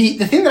 the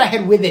thing that I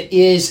had with it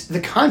is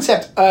the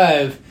concept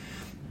of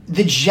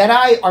the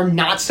Jedi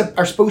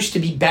are supposed to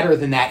be better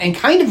than that. And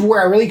kind of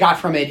where I really got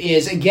from it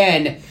is,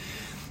 again,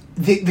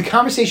 the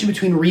conversation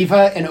between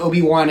Reva and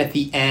Obi-Wan at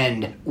the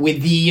end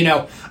with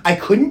the, I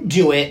couldn't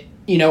do it,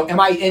 and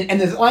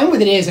the line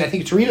with it is, and I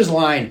think it's Reva's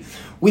line,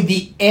 with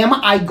the, am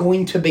I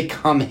going to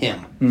become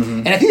him? Mm-hmm.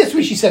 And I think that's the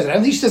way she says it. I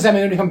don't think she says, am I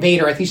going to become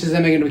Vader? I think she says,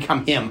 am I going to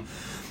become him?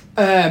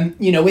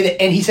 With it.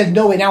 And he said,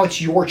 no, and now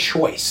it's your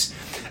choice.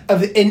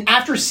 And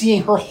after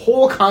seeing her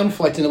whole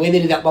conflict and the way they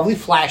did that lovely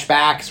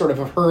flashback sort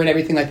of her and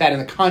everything like that,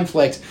 and the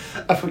conflict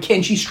of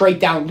can she strike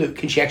down Luke?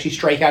 Can she actually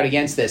strike out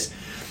against this?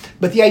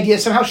 But the idea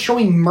of somehow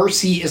showing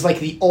mercy is like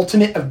the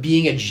ultimate of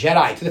being a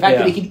Jedi, to the fact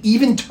that he can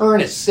even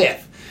turn a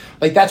Sith.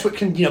 Like, that's what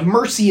can,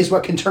 mercy is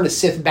what can turn a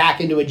Sith back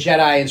into a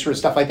Jedi and sort of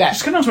stuff like that.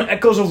 Just kind of some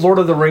echoes of Lord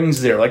of the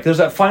Rings there. Like, there's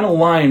that final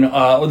line,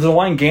 there's a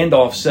line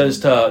Gandalf says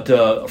to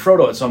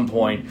Frodo at some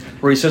point,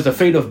 where he says the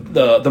fate of,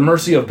 the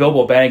mercy of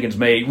Bilbo Baggins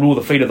may rule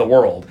the fate of the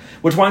world,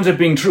 which winds up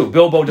being true.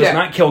 Bilbo does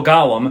not kill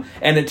Gollum,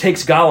 and it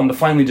takes Gollum to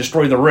finally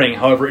destroy the ring,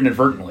 however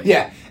inadvertently.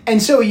 Yeah,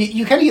 and so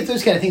you kind of get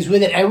those kind of things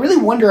with it. I really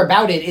wonder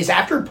about it is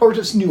after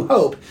Portals New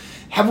Hope,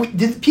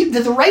 did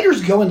the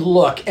writers go and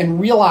look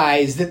and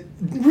realize that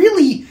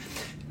really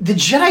the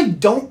Jedi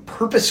don't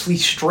purposefully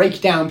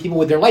strike down people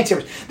with their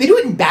lightsabers. They do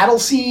it in battle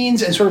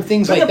scenes and sort of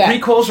things like that. The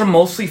prequels are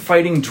mostly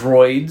fighting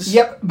droids.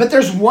 Yep, but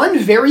there's one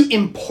very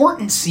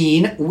important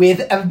scene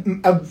with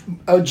a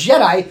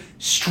Jedi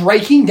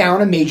striking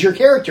down a major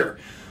character,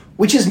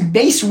 which is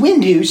Mace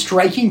Windu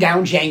striking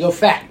down Jango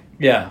Fett.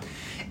 Yeah.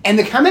 And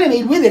the comment I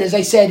made with it is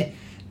I said,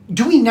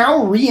 do we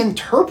now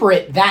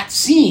reinterpret that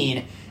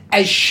scene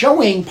as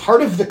showing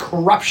part of the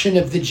corruption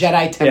of the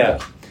Jedi Temple? Yeah.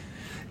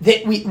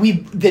 That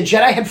the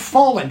Jedi had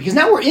fallen, because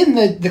now we're in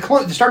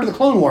the start of the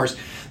Clone Wars.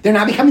 They're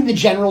now becoming the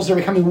generals, they're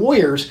becoming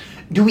warriors.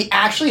 Do we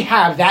actually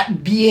have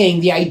that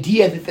being the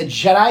idea that the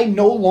Jedi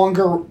no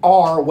longer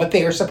are what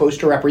they are supposed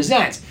to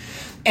represent?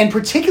 And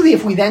particularly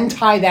if we then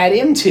tie that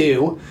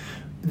into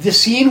the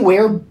scene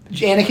where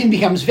Anakin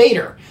becomes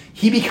Vader.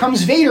 He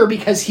becomes Vader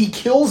because he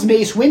kills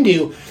Mace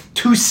Windu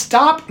to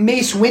stop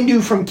Mace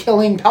Windu from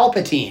killing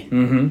Palpatine.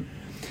 Mm-hmm.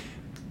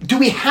 Do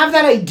we have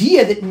that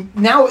idea that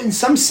now, in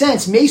some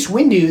sense, Mace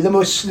Windu,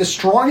 the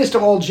strongest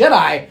of all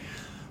Jedi,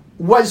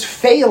 was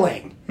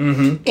failing?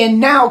 Mm-hmm. And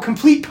now,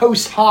 complete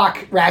post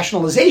hoc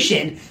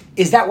rationalization,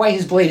 is that why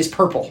his blade is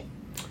purple?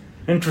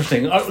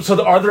 Interesting.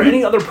 So are there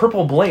any other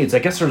purple blades? I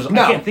guess No.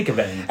 I can't think of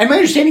any. And my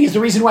understanding is the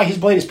reason why his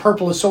blade is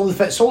purple is solely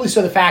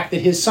so the fact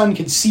that his son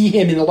could see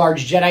him in the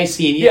large Jedi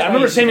scene. Yeah, I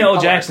remember Samuel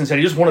L. Jackson said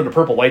he just wanted a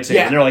purple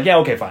lightsaber, and they're like, yeah,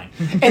 okay, fine.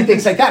 And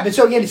things like that. But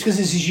so again, it's because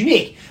this is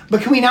unique.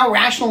 But can we now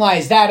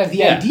rationalize that of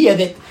the idea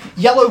that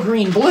yellow,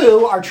 green,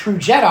 blue are true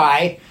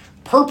Jedi,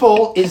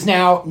 purple is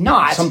now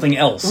not. Something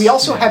else. We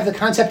also have the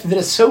concept that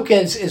Ahsoka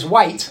is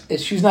white,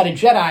 she's not a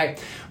Jedi,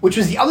 which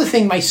was the other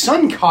thing my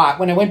son caught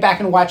when I went back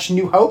and watched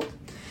New Hope.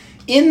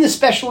 In the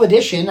special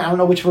edition, I don't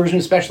know which version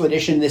of special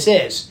edition this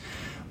is,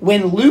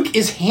 when Luke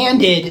is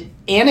handed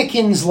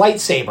Anakin's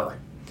lightsaber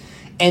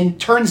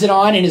and turns it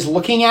on and is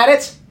looking at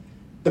it,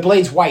 the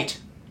blade's white.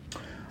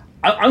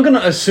 I'm going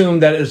to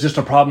assume that is just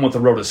a problem with the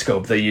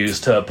rotoscope they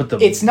used to put the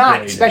It's not.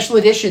 blade. Special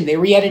edition. They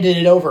re-edited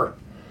it over.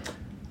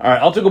 All right,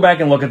 I'll have to go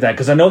back and look at that,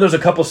 because I know there's a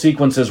couple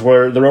sequences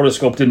where the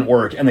rotoscope didn't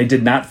work, and they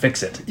did not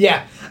fix it.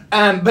 Yeah.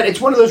 But it's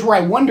one of those where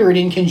I wondered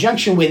in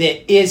conjunction with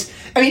it is,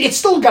 I mean, it's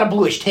still got a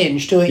bluish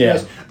tinge to it,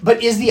 Yeah.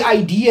 But is the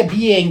idea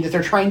being that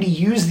they're trying to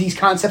use these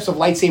concepts of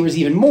lightsabers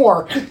even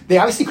more? They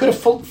obviously could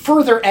have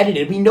further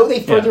edited. We know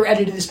they further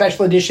edited the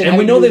special edition. And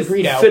we know they've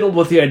fiddled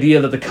with the idea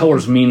that the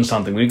colors mean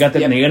something. We got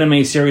that in the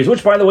anime series,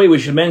 which, by the way, we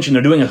should mention,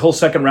 they're doing a whole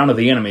second round of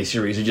the anime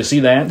series. Did you see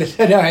that?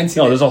 No, I didn't see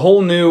that. There's a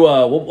whole new,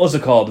 what was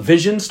it called?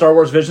 Visions? Star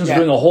Wars Visions? They're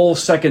doing a whole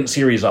second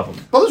series of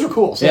them. Well, those were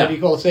cool, so that'd be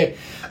cool to see.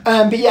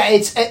 But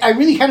yeah, I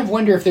really kind of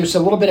wonder if there's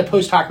a little bit of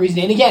post hoc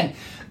reasoning. And again,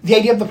 the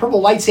idea of the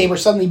purple lightsaber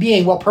suddenly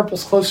being, well,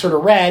 purple's closer to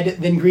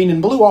red than green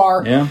and blue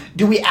are. Yeah.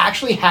 Do we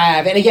actually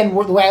have, and again,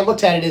 the way I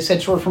looked at it is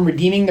said sort of from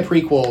redeeming the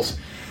prequels,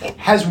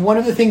 has one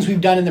of the things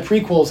we've done in the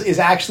prequels is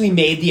actually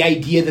made the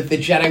idea that the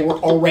Jedi were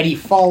already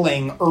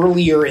falling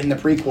earlier in the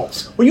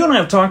prequels. Well, you and I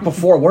have talked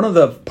before, one of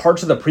the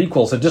parts of the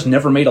prequels that just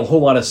never made a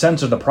whole lot of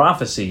sense is the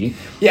prophecy.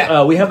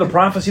 Yeah. We have the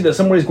prophecy that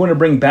somebody's going to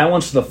bring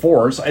balance to the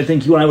Force. I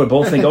think you and I would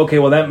both think, okay,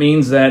 well, that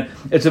means that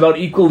it's about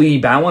equally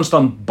balanced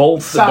on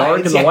both the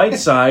dark and the light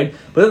side.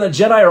 But then the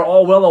Jedi are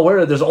all well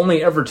aware that there's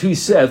only ever two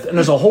Sith, and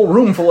there's a whole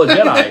room full of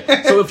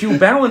Jedi. So if you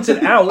balance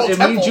it out, it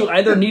means you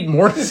either need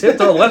more Sith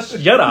or less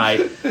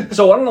Jedi.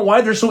 So I don't know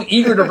why they're so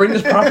eager to bring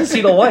this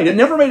prophecy to light. It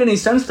never made any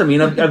sense to me,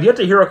 and I've yet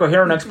to hear a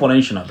coherent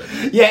explanation of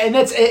it. Yeah, and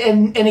that's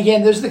and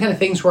again, those are the kind of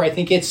things where I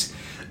think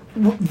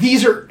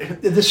these are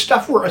the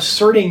stuff we're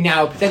asserting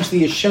now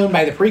potentially is shown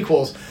by the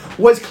prequels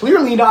was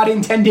clearly not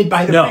intended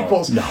by the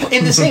prequels. No.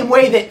 In the same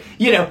way that,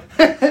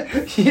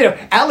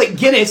 Alec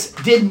Guinness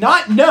did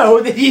not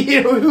know that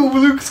who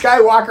Luke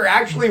Skywalker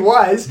actually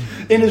was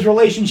in his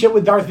relationship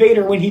with Darth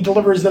Vader when he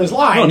delivers those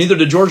lines. No, neither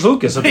did George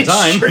Lucas at the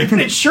time.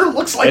 It sure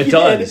looks like it he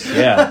does, did.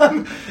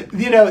 Yeah.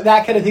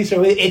 That kind of thing.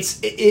 So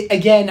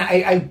again,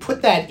 I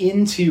put that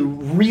into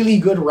really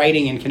good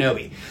writing in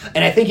Kenobi.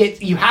 And I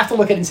think you have to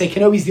look at it and say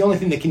Kenobi's the only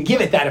thing that can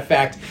give it that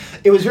effect.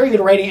 It was very good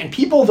writing, and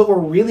people that were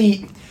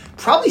really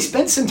probably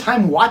spent some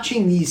time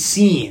watching these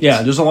scenes.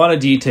 Yeah, there's a lot of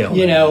detail.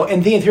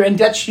 And thinking through, and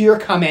that's your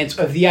comments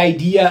of the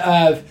idea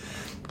of,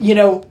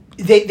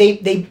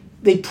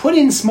 they put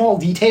in small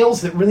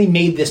details that really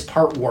made this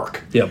part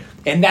work. Yep.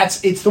 And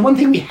it's the one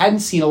thing we hadn't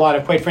seen a lot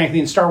of, quite frankly,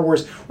 in Star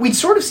Wars. We'd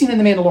sort of seen in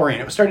The Mandalorian.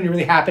 It was starting to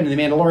really happen in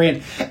The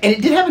Mandalorian. And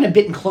it did happen a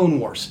bit in Clone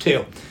Wars,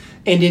 too.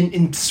 And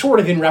in sort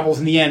of in Rebels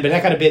in the end, but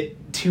that got a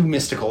bit too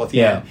mystical at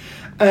the end.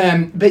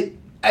 But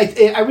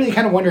I really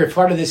kind of wonder if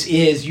part of this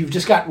is you've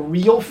just got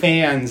real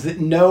fans that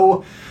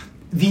know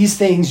these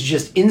things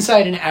just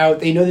inside and out.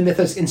 They know the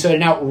mythos inside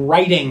and out,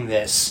 writing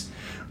this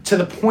to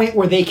the point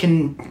where they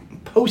can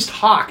post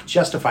hoc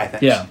justify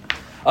things. Yeah.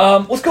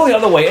 Let's go the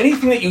other way.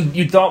 Anything that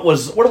you thought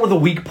what were the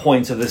weak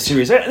points of this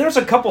series? There's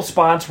a couple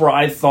spots where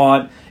I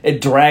thought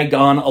it dragged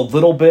on a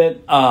little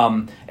bit,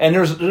 and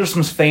there's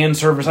some fan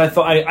service.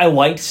 I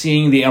liked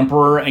seeing the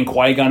Emperor and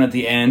Qui-Gon at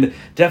the end.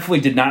 Definitely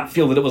did not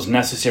feel that it was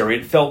necessary.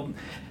 It felt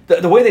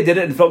the way they did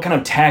it felt kind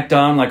of tacked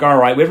on. Like, all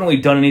right, we haven't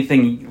really done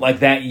anything like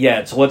that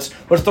yet, so let's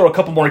throw a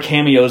couple more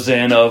cameos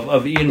in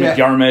of Ian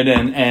McDiarmid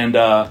and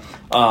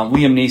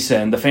Liam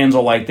Neeson. The fans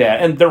will like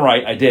that, and they're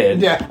right. I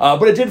did,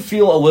 but it did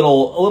feel a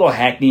little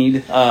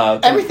hackneyed.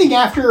 Everything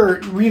after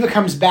Reva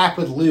comes back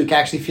with Luke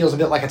actually feels a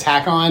bit like a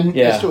tack on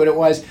as to what it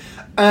was.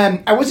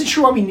 I wasn't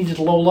sure why we needed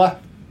Lola.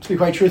 To be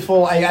quite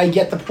truthful, I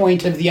get the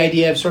point of the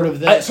idea of sort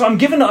of the... so I'm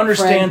given to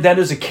understand that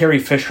is a Carrie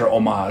Fisher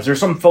homage. There's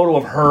some photo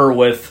of her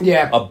with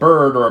a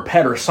bird or a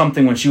pet or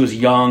something when she was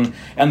young,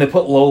 and they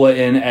put Lola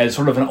in as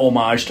sort of an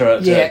homage to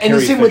and Carrie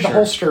the same Fisher. with the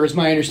holster, is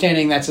my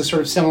understanding. That's a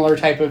sort of similar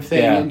type of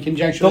thing in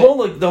conjunction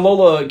with the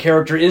Lola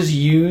character is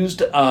used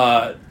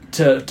to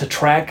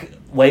track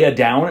Leia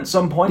down at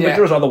some point, but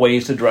there's other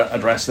ways to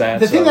address that.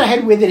 The thing that I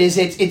had with it is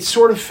it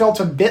sort of felt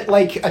a bit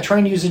like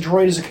trying to use a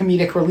droid as a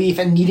comedic relief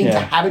and needing to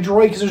have a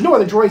droid, because there's no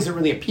other droids that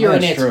really appear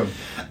in it. True.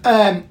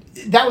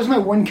 That was my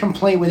one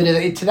complaint with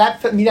it.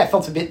 That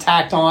felt a bit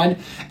tacked on.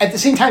 At the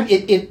same time,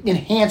 it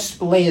enhanced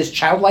Leia's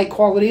childlike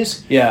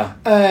qualities. Yeah.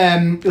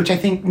 Which I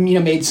think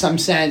made some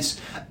sense.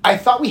 I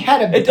thought we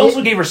had a. It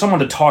also gave her someone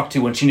to talk to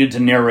when she needed to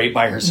narrate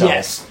by herself.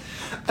 Yes.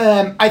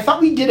 I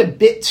thought we did a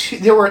bit too...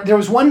 There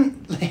was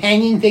one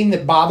hanging thing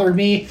that bothered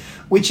me,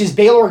 which is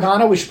Bail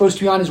Organa was supposed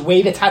to be on his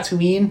way to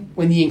Tatooine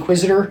when the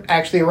Inquisitor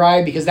actually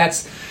arrived, because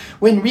that's...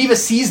 When Reva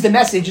sees the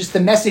message, it's the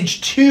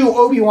message to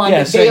Obi-Wan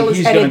that Bail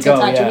is headed to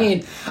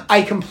Tatooine. Yeah.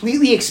 I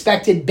completely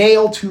expected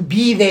Bail to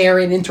be there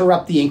and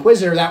interrupt the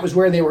Inquisitor. That was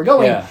where they were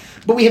going. Yeah.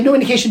 But we have no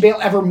indication Bail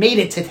ever made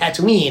it to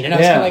Tatooine. And I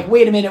was kind of like,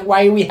 wait a minute,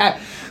 why do we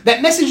have...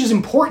 That message is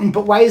important,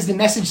 but why is the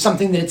message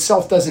something that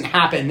itself doesn't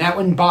happen? That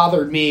one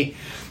bothered me.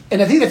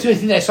 And I think that's the only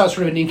thing that I saw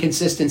sort of an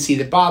inconsistency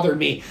that bothered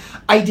me.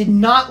 I did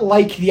not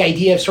like the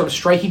idea of sort of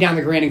striking down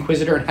the Grand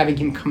Inquisitor and having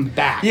him come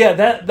back. Yeah,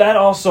 that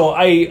also,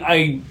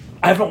 I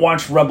haven't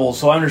watched Rebels,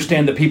 so I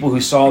understand that people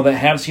who saw that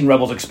have seen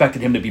Rebels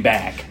expected him to be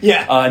back.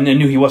 Yeah. And then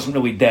knew he wasn't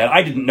really dead.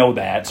 I didn't know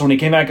that. So when he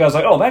came back, I was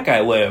like, oh, that guy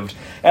lived.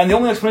 And the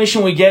only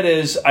explanation we get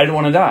is, I didn't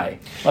want to die.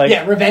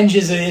 Revenge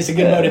is a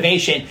good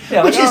motivation.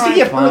 Yeah, which is to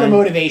give her the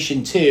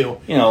motivation,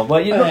 too.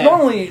 But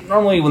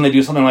normally when they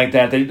do something like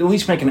that, they at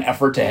least make an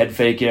effort to head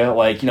fake you.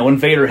 Like, when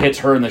Vader hits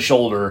her in the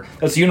shoulder,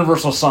 that's the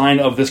universal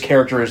sign of this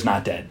character is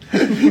not dead.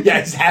 Yeah,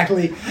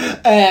 exactly.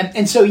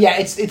 And so,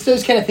 it's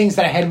those kind of things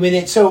that I had with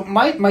it. So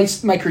my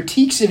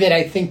critiques of it,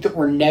 I think, that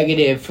were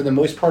negative for the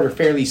most part are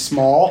fairly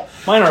small.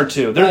 Mine are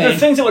too. There are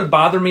things that would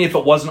bother me if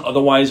it wasn't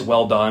otherwise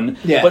well done.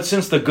 Yeah. But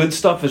since the good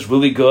stuff is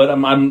really good,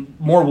 I'm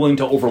more willing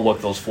to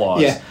overlook those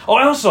flaws. Yeah. Oh,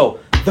 and also,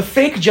 the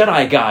fake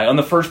Jedi guy on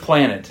the first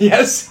planet.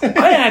 Yes.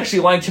 I actually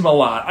liked him a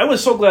lot. I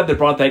was so glad they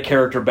brought that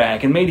character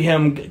back and made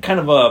him kind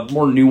of a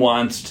more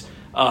nuanced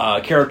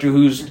character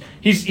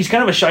he's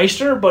kind of a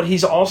shyster, but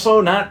he's also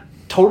not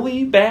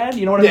totally bad.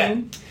 You know what I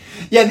mean?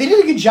 Yeah, they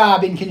did a good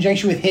job in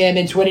conjunction with him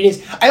into what it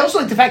is. I also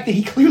like the fact that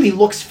he clearly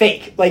looks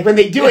fake. Like, when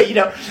they do it,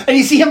 and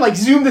you see him, like,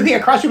 zoom the thing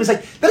across him, it's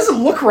like, that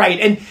doesn't look right.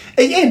 And,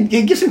 again,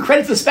 it gives some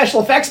credit to the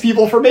special effects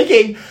people for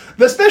making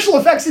the special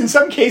effects in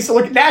some cases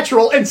look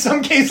natural, in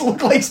some cases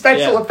look like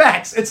special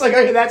effects. It's like,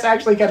 okay, that's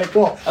actually kind of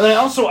cool. And then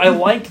also, I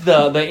liked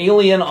the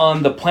alien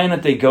on the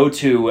planet they go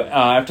to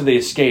after they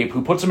escape,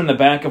 who puts them in the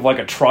back of, like,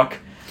 a truck.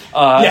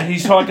 And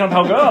he's talking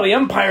about how, the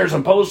Empire's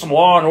imposed some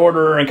law and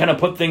order and kind of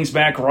put things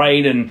back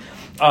right, and...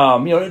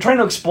 trying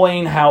to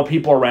explain how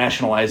people are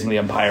rationalizing the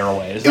Empire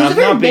away. It was a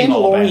very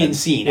Mandalorian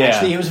scene,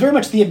 actually. It was very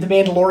much the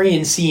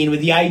Mandalorian scene with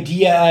the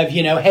idea of,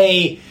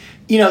 hey,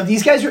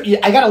 these guys are.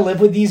 I got to live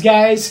with these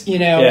guys,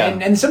 Yeah.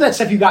 and some of that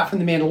stuff you got from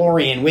the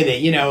Mandalorian with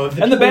it,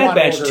 And the Bad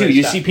Batch too.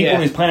 You see people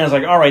in these planets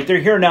like, all right, they're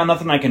here now.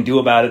 Nothing I can do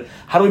about it.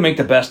 How do we make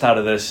the best out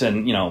of this?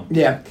 And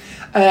Yeah,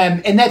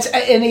 and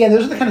again,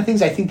 those are the kind of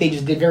things I think they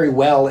just did very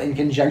well in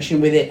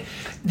conjunction with it.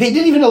 They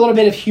did even a little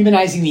bit of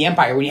humanizing the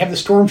Empire when you have the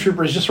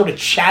stormtroopers just sort of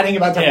chatting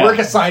about their work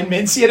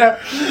assignments,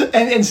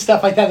 and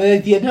stuff like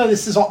that.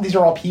 These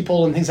are all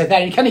people and things like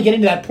that. And you kind of get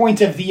into that point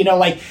of the,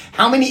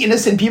 how many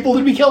innocent people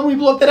did we kill when we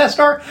blew up the Death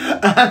Star?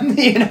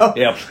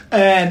 Yeah.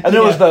 And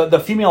there was the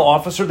female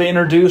officer they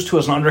introduced who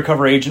was an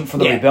undercover agent for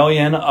the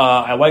rebellion.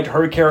 I liked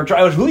her character.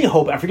 I was really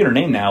hoping, I forget her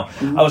name now,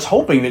 I was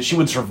hoping that she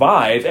would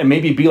survive and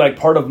maybe be like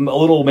part of a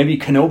little maybe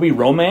Kenobi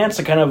romance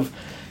that kind of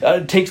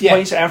takes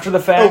place after the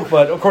fact,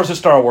 but of course it's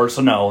Star Wars,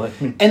 so no.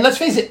 And let's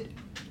face it,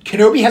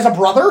 Kenobi has a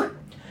brother?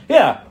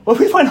 Yeah. Well,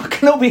 we find out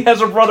Kenobi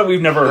has a brother we've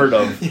never heard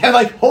of.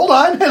 Yeah, hold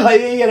on.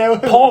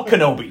 Paul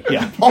Kenobi.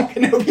 Yeah. Paul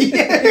Kenobi.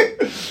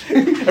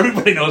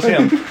 Everybody knows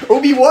him.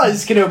 Obi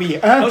was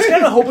Kenobi. I was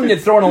kind of hoping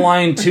they'd throw in a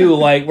line, too,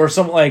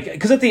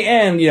 because at the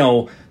end,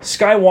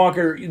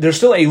 Skywalker, there's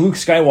still a Luke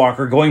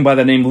Skywalker going by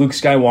the name Luke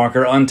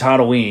Skywalker on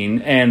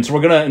Tatooine, and so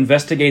we're going to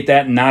investigate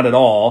that, not at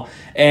all.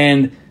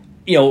 And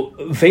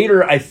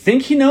Vader, I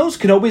think he knows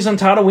Kenobi's on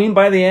Tatooine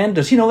by the end.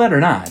 Does he know that or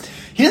not?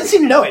 He doesn't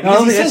seem to know it.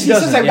 No, he says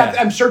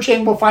I'm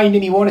searching, we'll find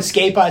him, he won't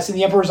escape us. And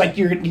the Emperor's like,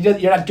 you're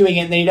not doing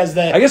it. And then he does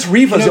the... I guess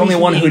Reva's the only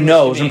one who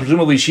knows, and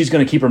presumably she's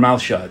going to keep her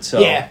mouth shut. So.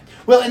 Yeah.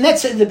 Well, and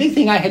that's the big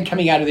thing I had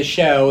coming out of the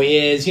show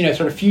is,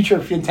 sort of future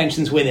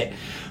intentions with it.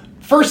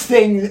 First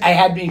thing I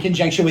had in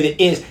conjunction with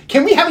it is,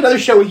 can we have another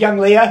show with young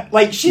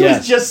Leia? She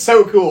was just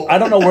so cool. I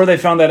don't know where they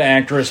found that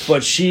actress,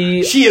 but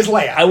she is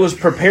Leia. I was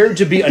prepared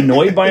to be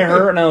annoyed by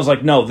her, and I was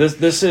like, no,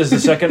 this is the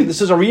second.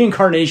 This is a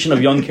reincarnation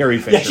of young Carrie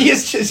Fisher. Yeah,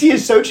 she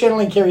is so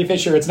channeling Carrie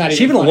Fisher. It's not.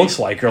 She even funny. looks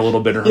like her a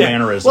little bit. Her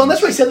mannerisms. Well, and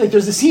that's why I said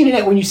there's a scene in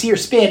it when you see her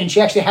spin, and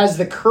she actually has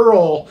the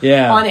curl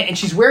on it, and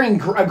she's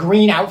wearing a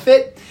green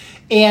outfit.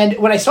 And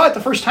when I saw it the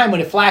first time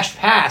when it flashed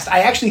past, I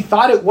actually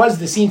thought it was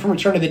the scene from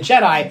Return of the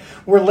Jedi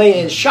where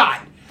Leia is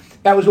shot.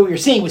 That was what we were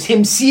seeing, was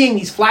him seeing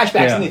these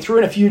flashbacks, and they threw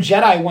in a few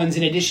Jedi ones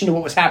in addition to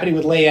what was happening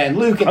with Leia and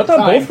Luke at the time. I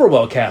thought both were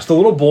well cast. The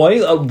little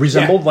boy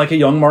resembled like a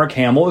young Mark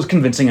Hamill. It was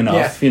convincing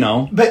enough,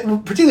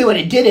 But particularly when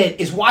it did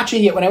it, is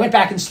watching it, when I went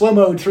back in slow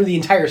mode through the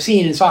entire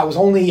scene and saw it was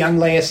only young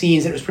Leia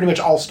scenes, and it was pretty much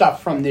all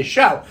stuff from this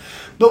show.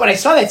 But when I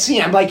saw that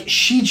scene, I'm like,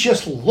 she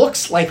just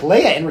looks like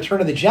Leia in Return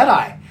of the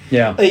Jedi.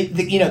 Yeah.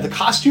 The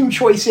costume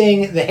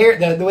choicing, the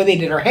hair, the way they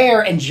did her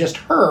hair, and just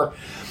her.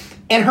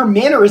 And her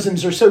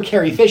mannerisms are so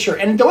Carrie Fisher.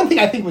 And the one thing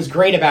I think was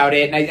great about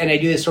it, and I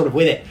do this sort of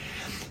with it,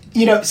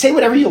 say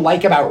whatever you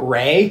like about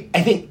Rey,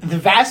 I think the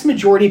vast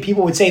majority of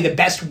people would say the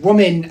best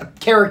woman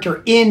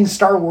character in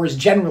Star Wars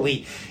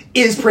generally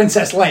is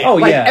Princess Leia.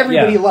 Oh,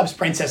 everybody loves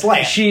Princess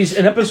Leia. She's,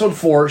 in Episode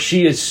 4,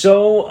 she is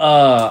so,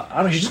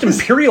 she's just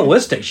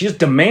imperialistic. She's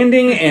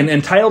demanding and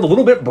entitled, a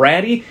little bit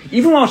bratty.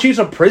 Even while she's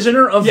a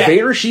prisoner of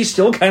Vader, she's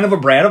still kind of a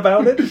brat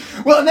about it.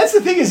 Well, and that's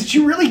the thing, is that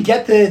you really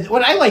get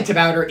what I liked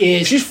about her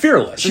is... She's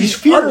fearless. She's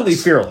fearless. Utterly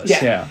fearless,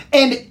 yeah.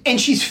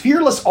 And she's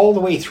fearless all the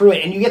way through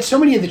it. And you get so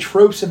many of the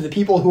tropes of the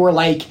people who are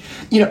like,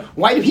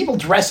 why do people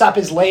dress up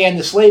as Leia in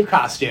the slave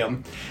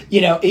costume?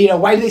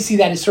 Why do they see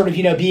that as sort of,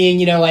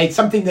 being, like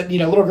something that,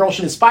 little girl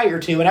should aspire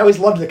to? And I always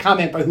loved the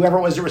comment by whoever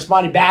it was that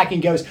responded back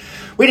and goes,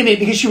 wait a minute,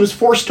 because she was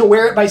forced to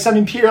wear it by some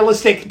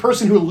imperialistic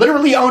person who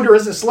literally owned her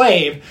as a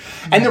slave,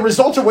 and the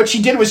result of what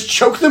she did was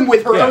choke them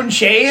with her own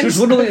chains? She was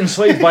literally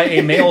enslaved by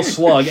a male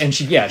slug, and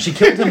she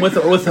killed him with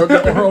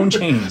her own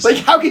chains.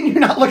 How can you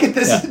not look at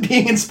this as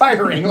being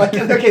inspiring?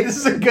 Okay, this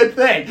is a good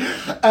thing.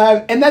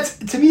 And that's,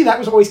 to me, that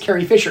was always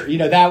Carrie Fisher.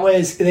 That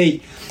was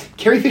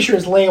Carrie Fisher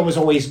as Leia was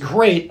always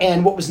great,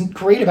 and what was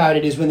great about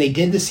it is when they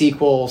did the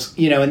sequels,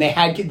 and they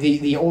had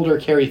the older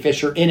Carrie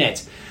Fisher in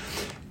it,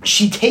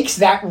 she takes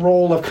that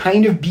role of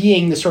kind of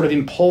being the sort of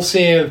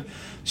impulsive,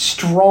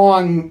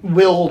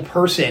 strong-willed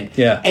person,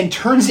 and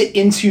turns it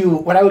into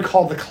what I would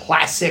call the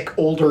classic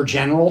older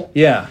general.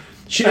 Yeah.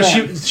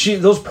 She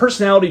those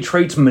personality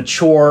traits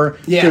mature.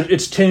 Yeah.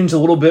 It's tinged a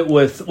little bit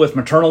with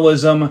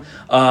maternalism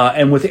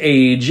and with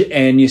age,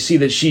 and you see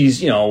that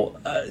she's,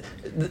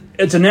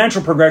 it's a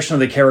natural progression of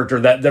the character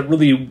that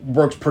really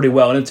works pretty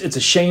well, and it's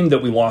a shame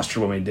that we lost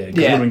her when we did. It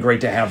would have been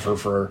great to have her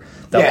for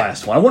that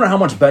last one. I wonder how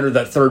much better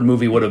that third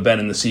movie would have been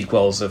in the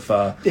sequels if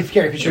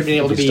Carrie Fisher had been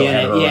able to be in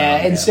it.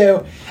 Around,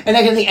 So and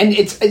that kind of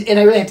thing, and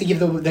I really have to give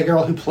the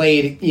girl who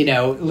played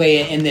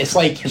Leia in this,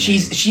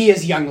 she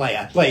is young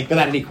Leia,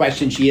 without any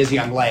question, she is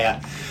young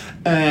Leia.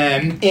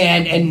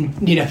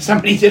 And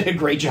somebody did a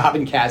great job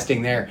in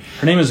casting there.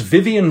 Her name is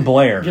Vivian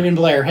Blair.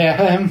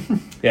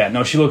 Yeah,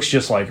 no, she looks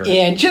just like her.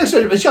 And she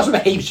also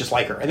behaves just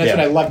like her, and that's what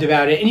I loved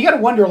about it. And you got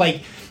to wonder,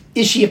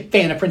 is she a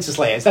fan of Princess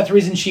Leia? Is that the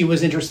reason she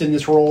was interested in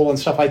this role and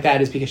stuff like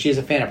that, is because she is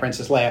a fan of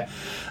Princess Leia?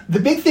 The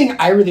big thing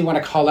I really want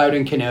to call out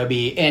in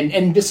Kenobi,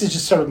 and this is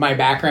just sort of my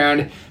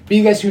background, for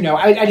you guys who know,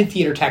 I did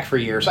theater tech for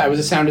years. I was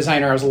a sound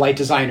designer, I was a light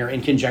designer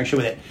in conjunction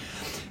with it.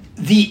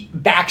 The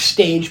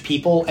backstage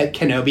people at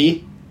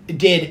Kenobi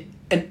did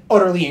an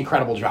utterly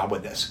incredible job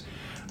with this.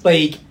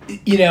 Like,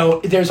 you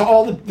know, there's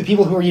all the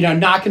people who are, you know,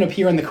 not going to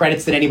appear in the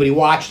credits that anybody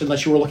watched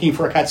unless you were looking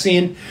for a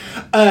cutscene.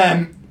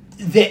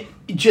 That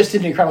just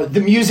did incredible.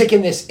 The music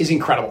in this is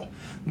incredible.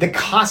 The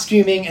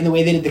costuming and the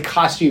way they did the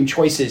costume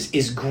choices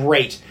is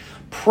great.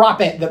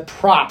 The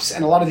props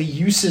and a lot of the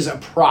uses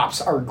of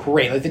props are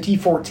great, like the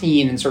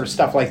T-14 and sort of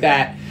stuff like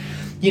that.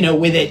 You know,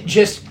 with it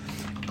just,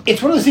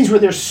 it's one of those things where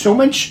there's so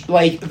much,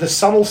 like, the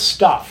subtle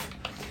stuff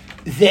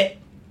that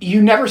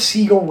you never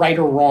see go right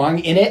or wrong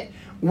in it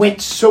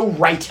went so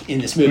right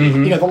in this movie.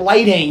 You know, the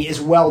lighting is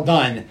well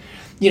done.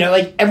 You know,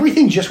 like,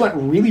 everything just went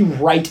really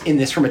right in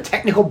this from a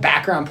technical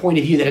background point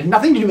of view that had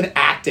nothing to do with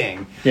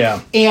acting.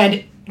 Yeah.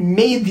 And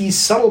made these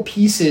subtle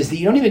pieces that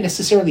you don't even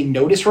necessarily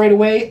notice right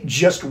away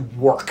just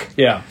work.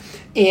 Yeah.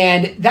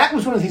 And that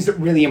was one of the things that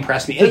really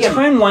impressed me. The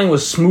timeline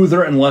was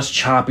smoother and less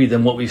choppy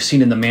than what we've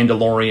seen in The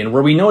Mandalorian,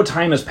 where we know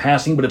time is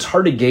passing, but it's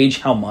hard to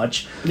gauge how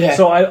much. Yeah.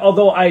 So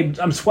although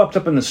I'm swept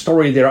up in the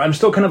story there, I'm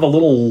still kind of a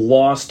little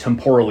lost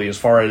temporally as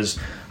far as,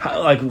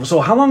 so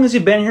how long has he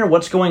been here?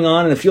 What's going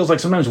on? And it feels like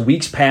sometimes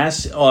weeks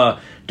pass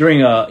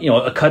during a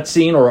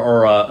cutscene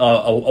or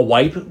a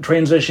wipe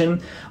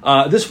transition.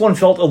 This one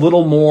felt a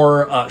little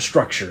more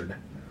structured,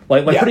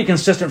 like pretty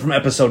consistent from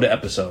episode to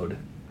episode.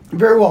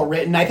 Very well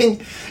written. I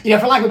think, you know,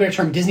 for lack of a better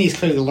term, Disney is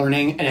clearly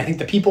learning, and I think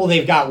the people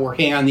they've got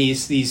working on the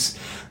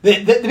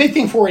big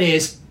thing for it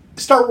is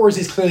Star Wars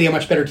is clearly a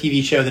much better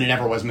TV show than it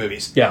ever was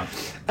movies. Yeah.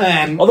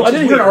 Although I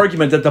did hear an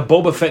argument that the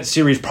Boba Fett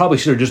series probably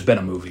should have just been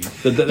a movie.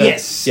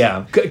 Yes.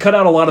 Yeah. Cut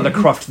out a lot of the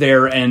cruft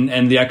there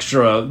and the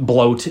extra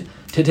bloat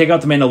to take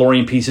out the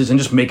Mandalorian pieces and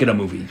just make it a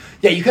movie.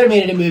 Yeah, you could have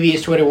made it a movie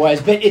as to what it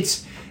was, but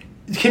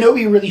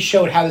Kenobi really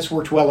showed how this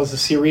worked well as a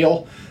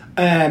serial.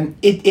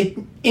 It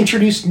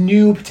introduced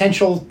new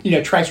potential, you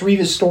know, Trax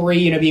Reva's story,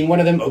 you know, being one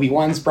of them,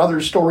 Obi-Wan's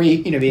brother's story,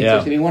 you know,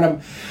 being one of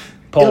them.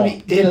 Paul.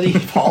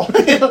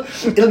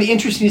 It'll be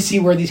interesting to see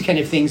where these kind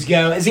of things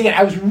go. As again,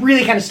 I was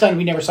really kind of stunned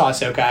we never saw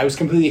Ahsoka. I was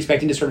completely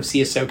expecting to sort of see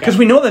Ahsoka. Because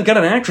we know they've got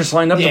an actress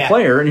lined up to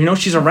play her, and you know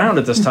she's around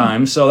at this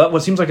time, so that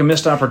seems like a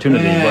missed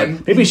opportunity,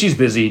 but maybe she's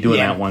busy doing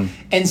that one.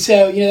 And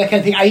so, you know, that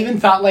kind of thing. I even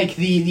thought, like,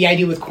 the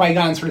idea with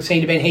Qui-Gon sort of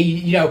saying to Ben, hey,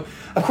 you know,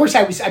 of course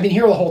I've been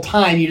here the whole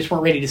time, you just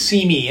weren't ready to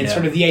see me, and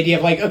sort of the idea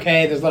of, like,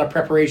 okay, there's a lot of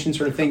preparation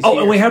sort of things here.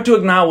 And we have to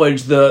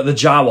acknowledge the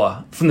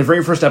Jawa from the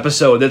very first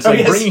episode that's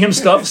bringing him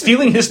stuff,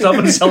 stealing his stuff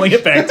and selling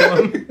it back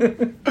to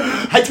him.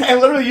 I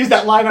literally used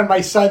that line on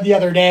my son the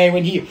other day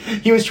when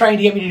he was trying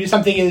to get me to do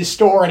something in his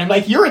store, and I'm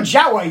like, you're a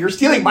Jawa, you're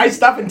stealing my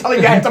stuff and telling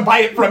me I have to buy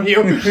it from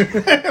you.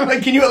 I'm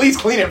like, can you at least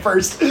clean it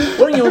first?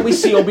 Well, you know, we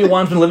see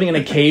Obi-Wan's been living in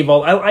a cave.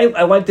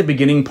 I like the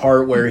beginning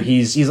part where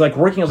he's like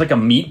working as like a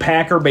meat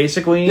packer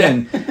basically,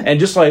 and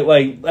just like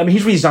I mean,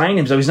 he's resigned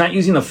himself. He's not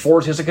using the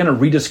Force. He has to kind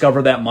of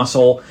rediscover that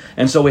muscle,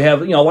 and so we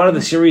have, you know, a lot of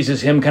the series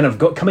is him kind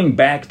of coming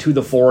back to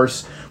the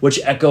Force, which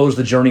echoes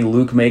the journey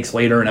Luke makes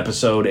later in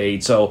Episode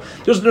 8. So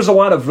there's a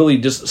lot of really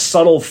just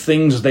subtle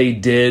things they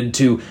did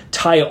to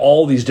tie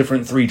all these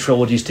different 3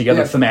 trilogies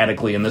together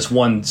thematically in this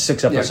one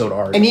 6-episode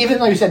arc. And even,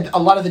 like you said, a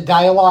lot of the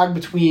dialogue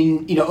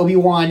between, you know,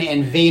 Obi-Wan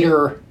and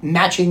Vader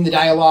matching the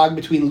dialogue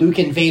between Luke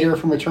and Vader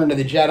from Return to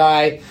the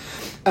Jedi.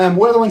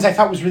 One of the ones I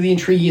thought was really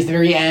intriguing is the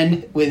very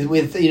end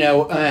with you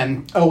know,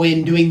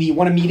 Owen doing the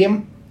 "want to meet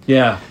him."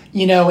 Yeah.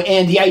 You know,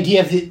 and the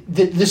idea of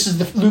that this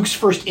is Luke's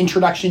first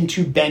introduction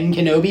to Ben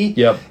Kenobi.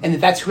 Yep. And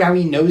that's how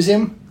he knows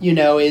him, you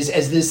know,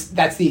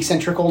 that's the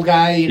eccentric old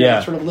guy, you know,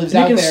 that sort of lives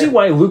out there. You can see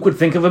why Luke would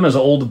think of him as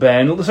old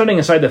Ben, setting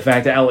aside the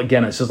fact that Alec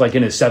Guinness is like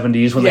in his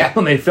 70s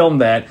when they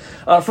filmed that.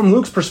 From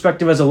Luke's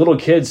perspective as a little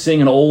kid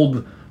seeing an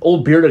old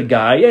bearded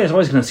guy, he's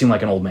always going to seem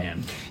like an old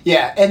man.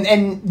 Yeah,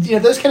 and you know,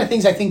 those kind of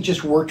things I think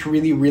just worked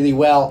really, really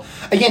well.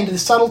 Again, the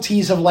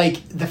subtleties of,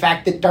 like, the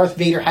fact that Darth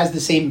Vader has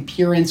the same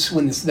appearance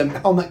when the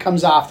helmet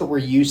comes off that we're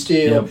used to.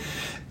 Yep.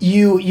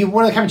 You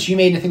one of the comments you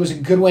made, and I think was a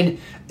good one,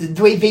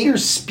 the way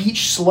Vader's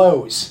speech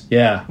slows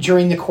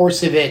during the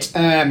course of it.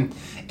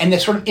 And the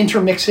sort of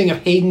intermixing of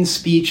Hayden's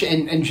speech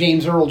and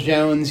James Earl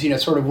Jones, you know,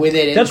 sort of with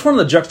it. That's one of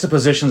the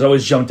juxtapositions that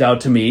always jumped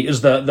out to me,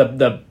 is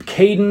the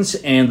cadence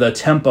and the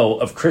tempo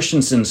of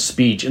Christensen's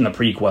speech in the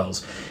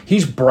prequels.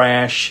 He's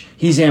brash,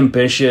 he's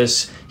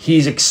ambitious,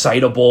 he's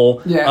excitable,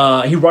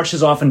 he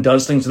rushes off and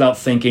does things without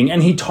thinking,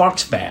 and he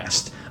talks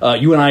fast.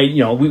 You and I,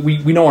 you know, we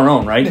know our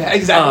own, right? Yeah,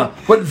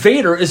 exactly. But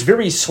Vader is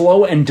very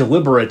slow and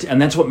deliberate, and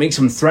that's what makes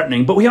him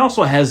threatening. But he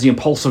also has the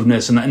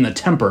impulsiveness and the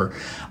temper.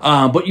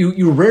 But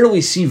you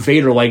rarely see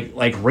Vader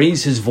like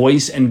raise his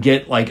voice and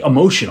get like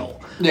emotional.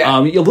 Yeah.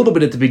 A little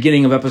bit at the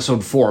beginning of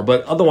Episode 4,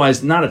 but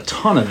otherwise not a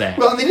ton of that.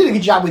 Well, and they did a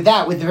good job with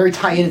that, with the very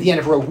tie-in at the end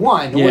of Rogue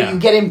One, where you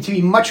get him to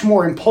be much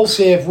more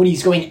impulsive when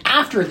he's going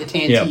after the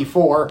Tantive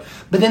 4,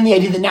 but then the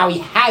idea that now he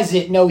has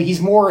it, no,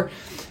 he's more...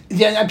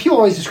 People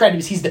always describe him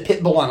as he's the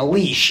pit bull on a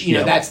leash. You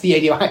know, that's the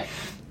idea behind.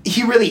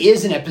 he really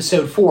is in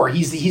episode 4.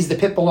 He's the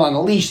pit bull on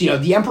a leash.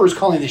 The Emperor's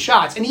calling the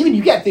shots, and even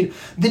you get the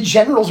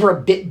generals are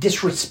a bit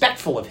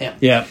disrespectful of him.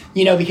 Yeah,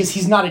 because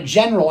he's not a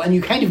general, and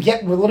you kind of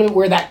get a little bit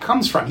where that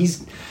comes from.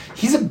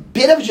 He's a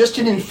bit of just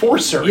an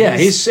enforcer. Yeah,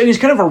 he's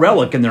kind of a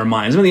relic in their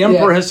minds. I mean, the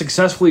Emperor has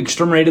successfully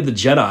exterminated the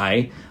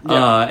Jedi,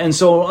 and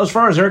so as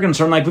far as they're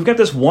concerned, like we've got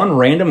this one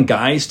random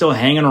guy still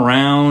hanging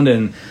around,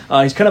 and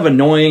he's kind of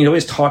annoying. He's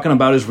always talking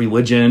about his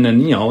religion,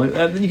 and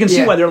you can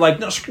see why they're like,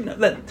 no, screw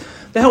that.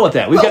 The hell with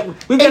that. We've got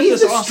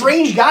he's this awesome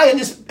strange guy in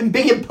this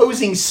big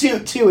imposing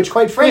suit too, which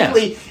quite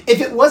frankly,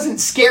 if it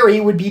wasn't scary,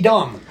 it would be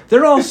dumb.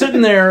 They're all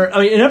sitting there.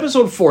 I mean, in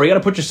episode 4, you got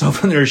to put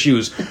yourself in their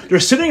shoes. They're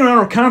sitting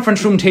around a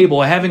conference room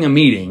table having a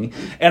meeting,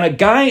 and a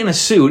guy in a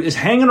suit is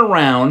hanging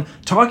around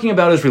talking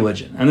about his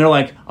religion. And they're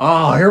like,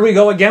 "Oh, here we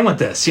go again with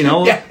this." You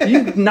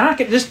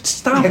knock it. Just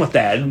stop with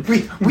that.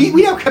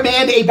 We now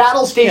command a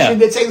battle station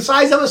that's the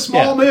size of a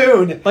small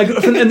moon. Like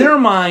in their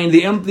mind,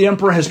 the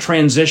Emperor has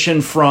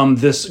transitioned from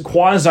this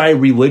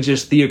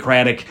quasi-religious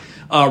theocratic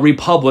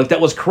republic that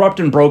was corrupt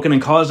and broken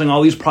and causing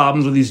all these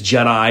problems with these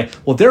Jedi.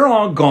 Well, they're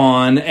all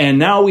gone, and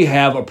now we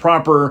have a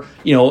proper,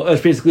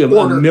 it's basically a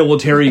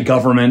military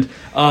government.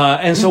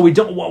 And so we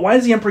don't. Why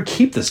does the Emperor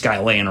keep this guy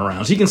laying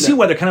around? So you can see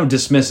why they're kind of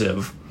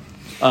dismissive.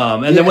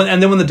 And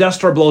then when the Death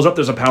Star blows up,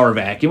 there's a power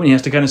vacuum, and he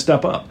has to kind of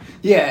step up.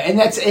 Yeah, and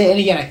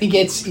again, I think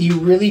you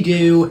really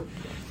do.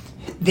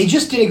 They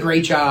just did a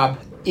great job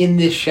in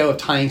this show of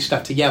tying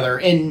stuff together,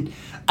 and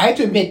I have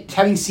to admit,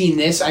 having seen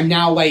this, I'm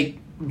now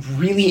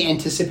really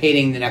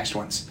anticipating the next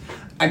ones.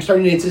 I'm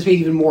starting to anticipate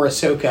even more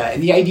Ahsoka,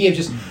 and the idea of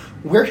just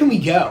where can we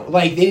go?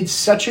 They did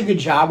such a good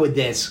job with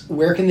this.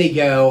 Where can they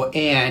go,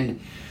 and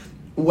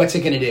what's it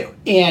going to do?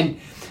 And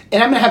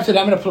I'm going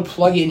to put a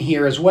plug in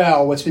here as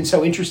well. What's been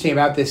so interesting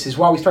about this is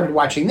while we started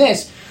watching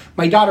this,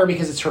 my daughter,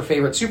 because it's her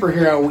favorite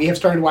superhero, we have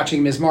started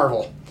watching Ms.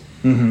 Marvel.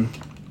 Mm-hmm.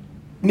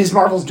 Ms.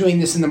 Marvel's doing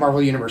this in the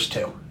Marvel Universe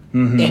too.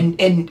 Mm-hmm.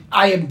 And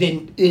I have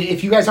been,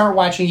 if you guys aren't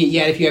watching it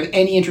yet, if you have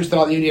any interest at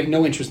all, you have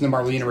no interest in the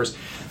Marvel Universe,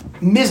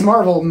 Ms.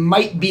 Marvel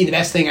might be the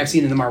best thing I've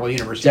seen in the Marvel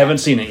Universe yet. I haven't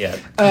seen it yet.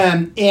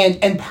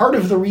 And part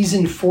of the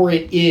reason for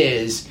it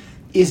is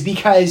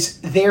because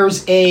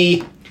there's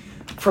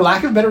for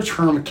lack of a better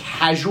term,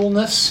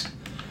 casualness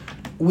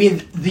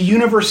with the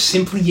universe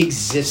simply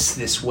exists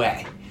this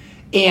way.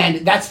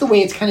 And that's the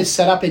way it's kind of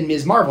set up in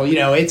Ms. Marvel.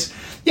 It's,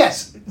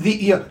 yes,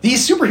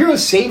 these superheroes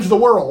saved the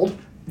world.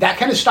 That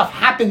kind of stuff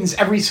happens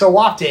every so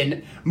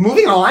often.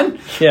 Moving on, and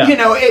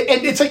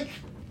it's like,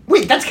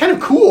 wait, that's kind of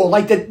cool.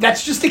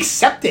 That's just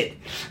accepted,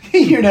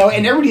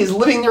 and everybody is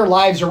living their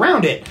lives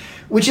around it,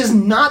 which is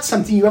not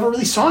something you ever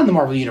really saw in the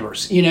Marvel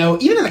Universe. Even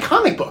in the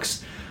comic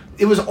books,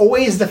 it was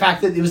always the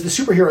fact that it was the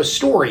superhero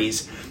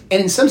stories,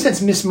 and in some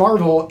sense, Miss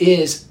Marvel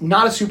is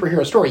not a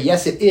superhero story.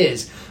 Yes, it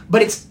is,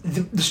 but it's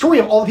the story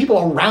of all the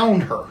people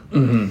around her.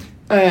 Mm-hmm.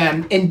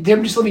 And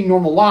they're just living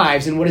normal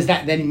lives, and what does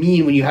that then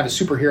mean when you have a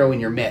superhero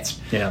in your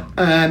midst? Yeah.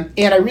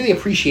 And I really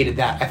appreciated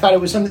that. I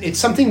thought it's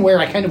something where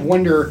I kind of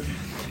wonder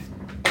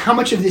how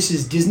much of this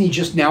is Disney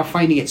just now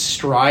finding its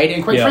stride,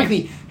 and quite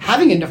frankly,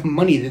 having enough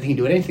money that they can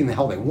do anything the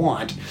hell they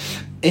want,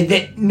 and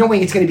that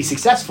knowing it's going to be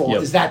successful.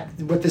 Is that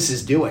what this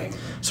is doing?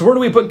 So where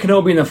do we put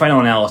Kenobi in the final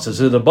analysis?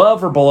 Is it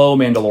above or below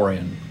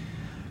Mandalorian?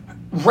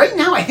 Right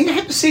now, I think I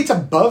have to say it's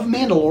above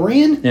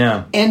Mandalorian.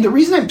 Yeah. And the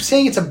reason I'm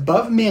saying it's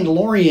above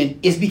Mandalorian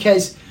is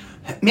because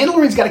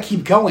Mandalorian's got to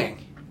keep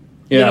going.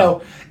 Yeah.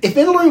 If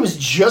Mandalorian was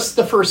just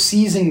the first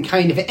season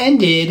kind of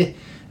ended,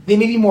 they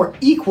may be more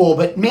equal,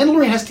 but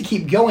Mandalorian has to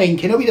keep going.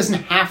 Kenobi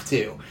doesn't have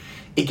to.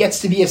 It gets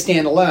to be a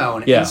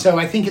standalone. Yeah. And so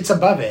I think it's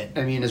above it.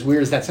 I mean, as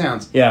weird as that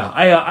sounds. Yeah.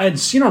 I had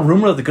seen a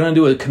rumor that they're going to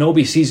do a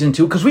Kenobi season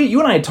 2, because you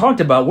and I had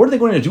talked about what are they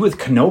going to do with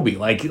Kenobi?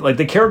 Like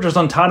the characters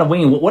on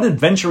Tatooine, what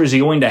adventure is he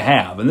going to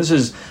have? And this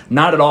is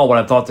not at all what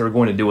I thought they were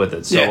going to do with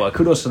it. So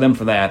kudos to them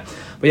for that.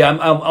 But yeah,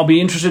 I'll be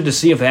interested to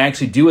see if they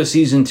actually do a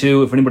season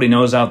 2. If anybody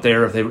knows out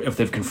there, if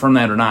they've confirmed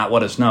that or not,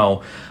 let us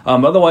know.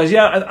 Otherwise,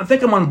 I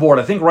think I'm on board.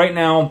 I think right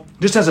now,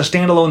 just as a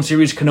standalone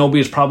series, Kenobi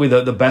is probably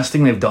the best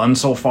thing they've done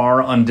so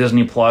far on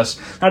Disney+.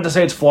 Not to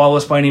say it's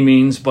flawless by any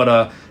means,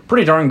 but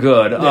pretty darn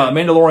good.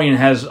 Mandalorian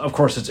has, of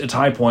course, its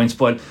high points,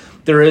 but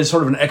there is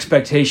sort of an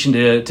expectation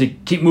to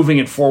keep moving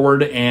it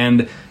forward,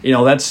 and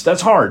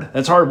that's hard.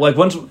 That's hard. Like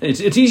once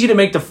it's easy to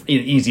make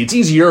it's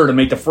easier to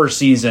make the first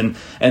season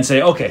and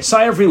say, okay,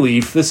 sigh of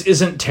relief, this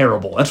isn't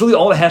terrible. That's really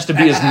all it has to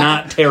be, is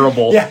not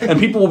terrible, and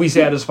people will be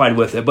satisfied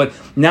with it. But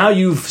now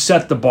you've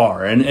set the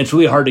bar, and it's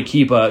really hard to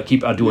keep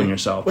outdoing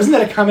yourself. Wasn't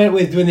that a comment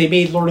with when they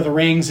made Lord of the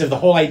Rings? Of the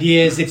whole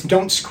idea is it's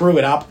don't screw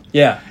it up.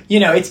 Yeah.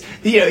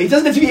 It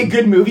doesn't have to be a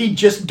good movie,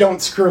 just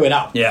don't screw it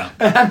up. Yeah.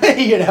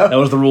 That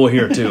was the rule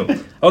here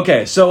too.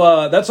 Okay,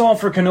 so that's all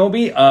for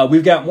Kenobi.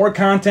 We've got more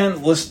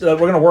content we're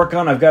going to work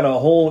on. I've got a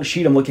whole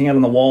sheet I'm looking at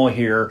on the wall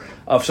here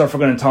of stuff we're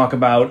going to talk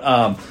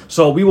about.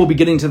 So we will be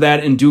getting to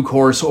that in due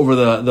course over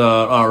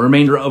the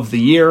remainder of the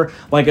year.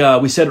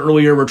 Like we said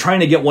earlier, we're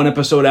trying to get one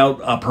episode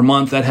out per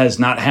month. That has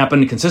not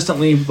happened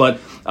consistently, but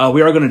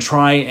we are going to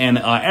try and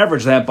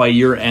average that by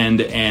year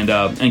end and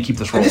keep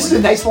this rolling. And this is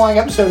a nice long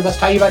episode of us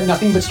talking about about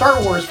nothing but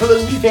Star Wars. For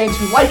those of you fans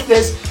who like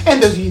this,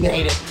 and those of you that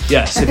hate it.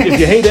 Yes, if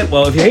you hate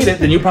it,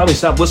 then you probably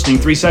stopped listening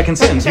 3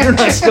 seconds in, so you're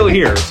not still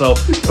here. So,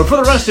 but for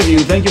the rest of you,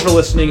 thank you for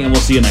listening, and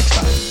we'll see you next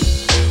time.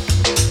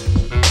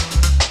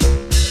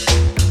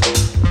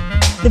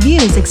 The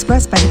views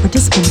expressed by the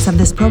participants of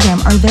this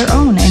program are their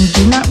own and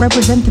do not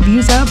represent the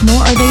views of,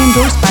 nor are they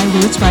endorsed by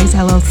Lewis Rice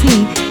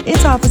LLC,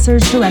 its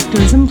officers,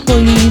 directors,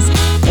 employees,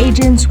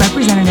 agents,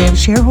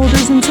 representatives,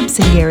 shareholders, and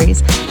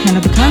subsidiaries. None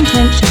of the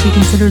content should be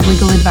considered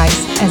legal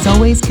advice. As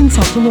always,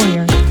 consult a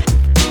lawyer.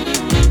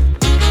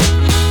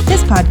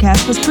 This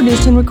podcast was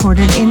produced and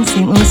recorded in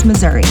St. Louis,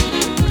 Missouri.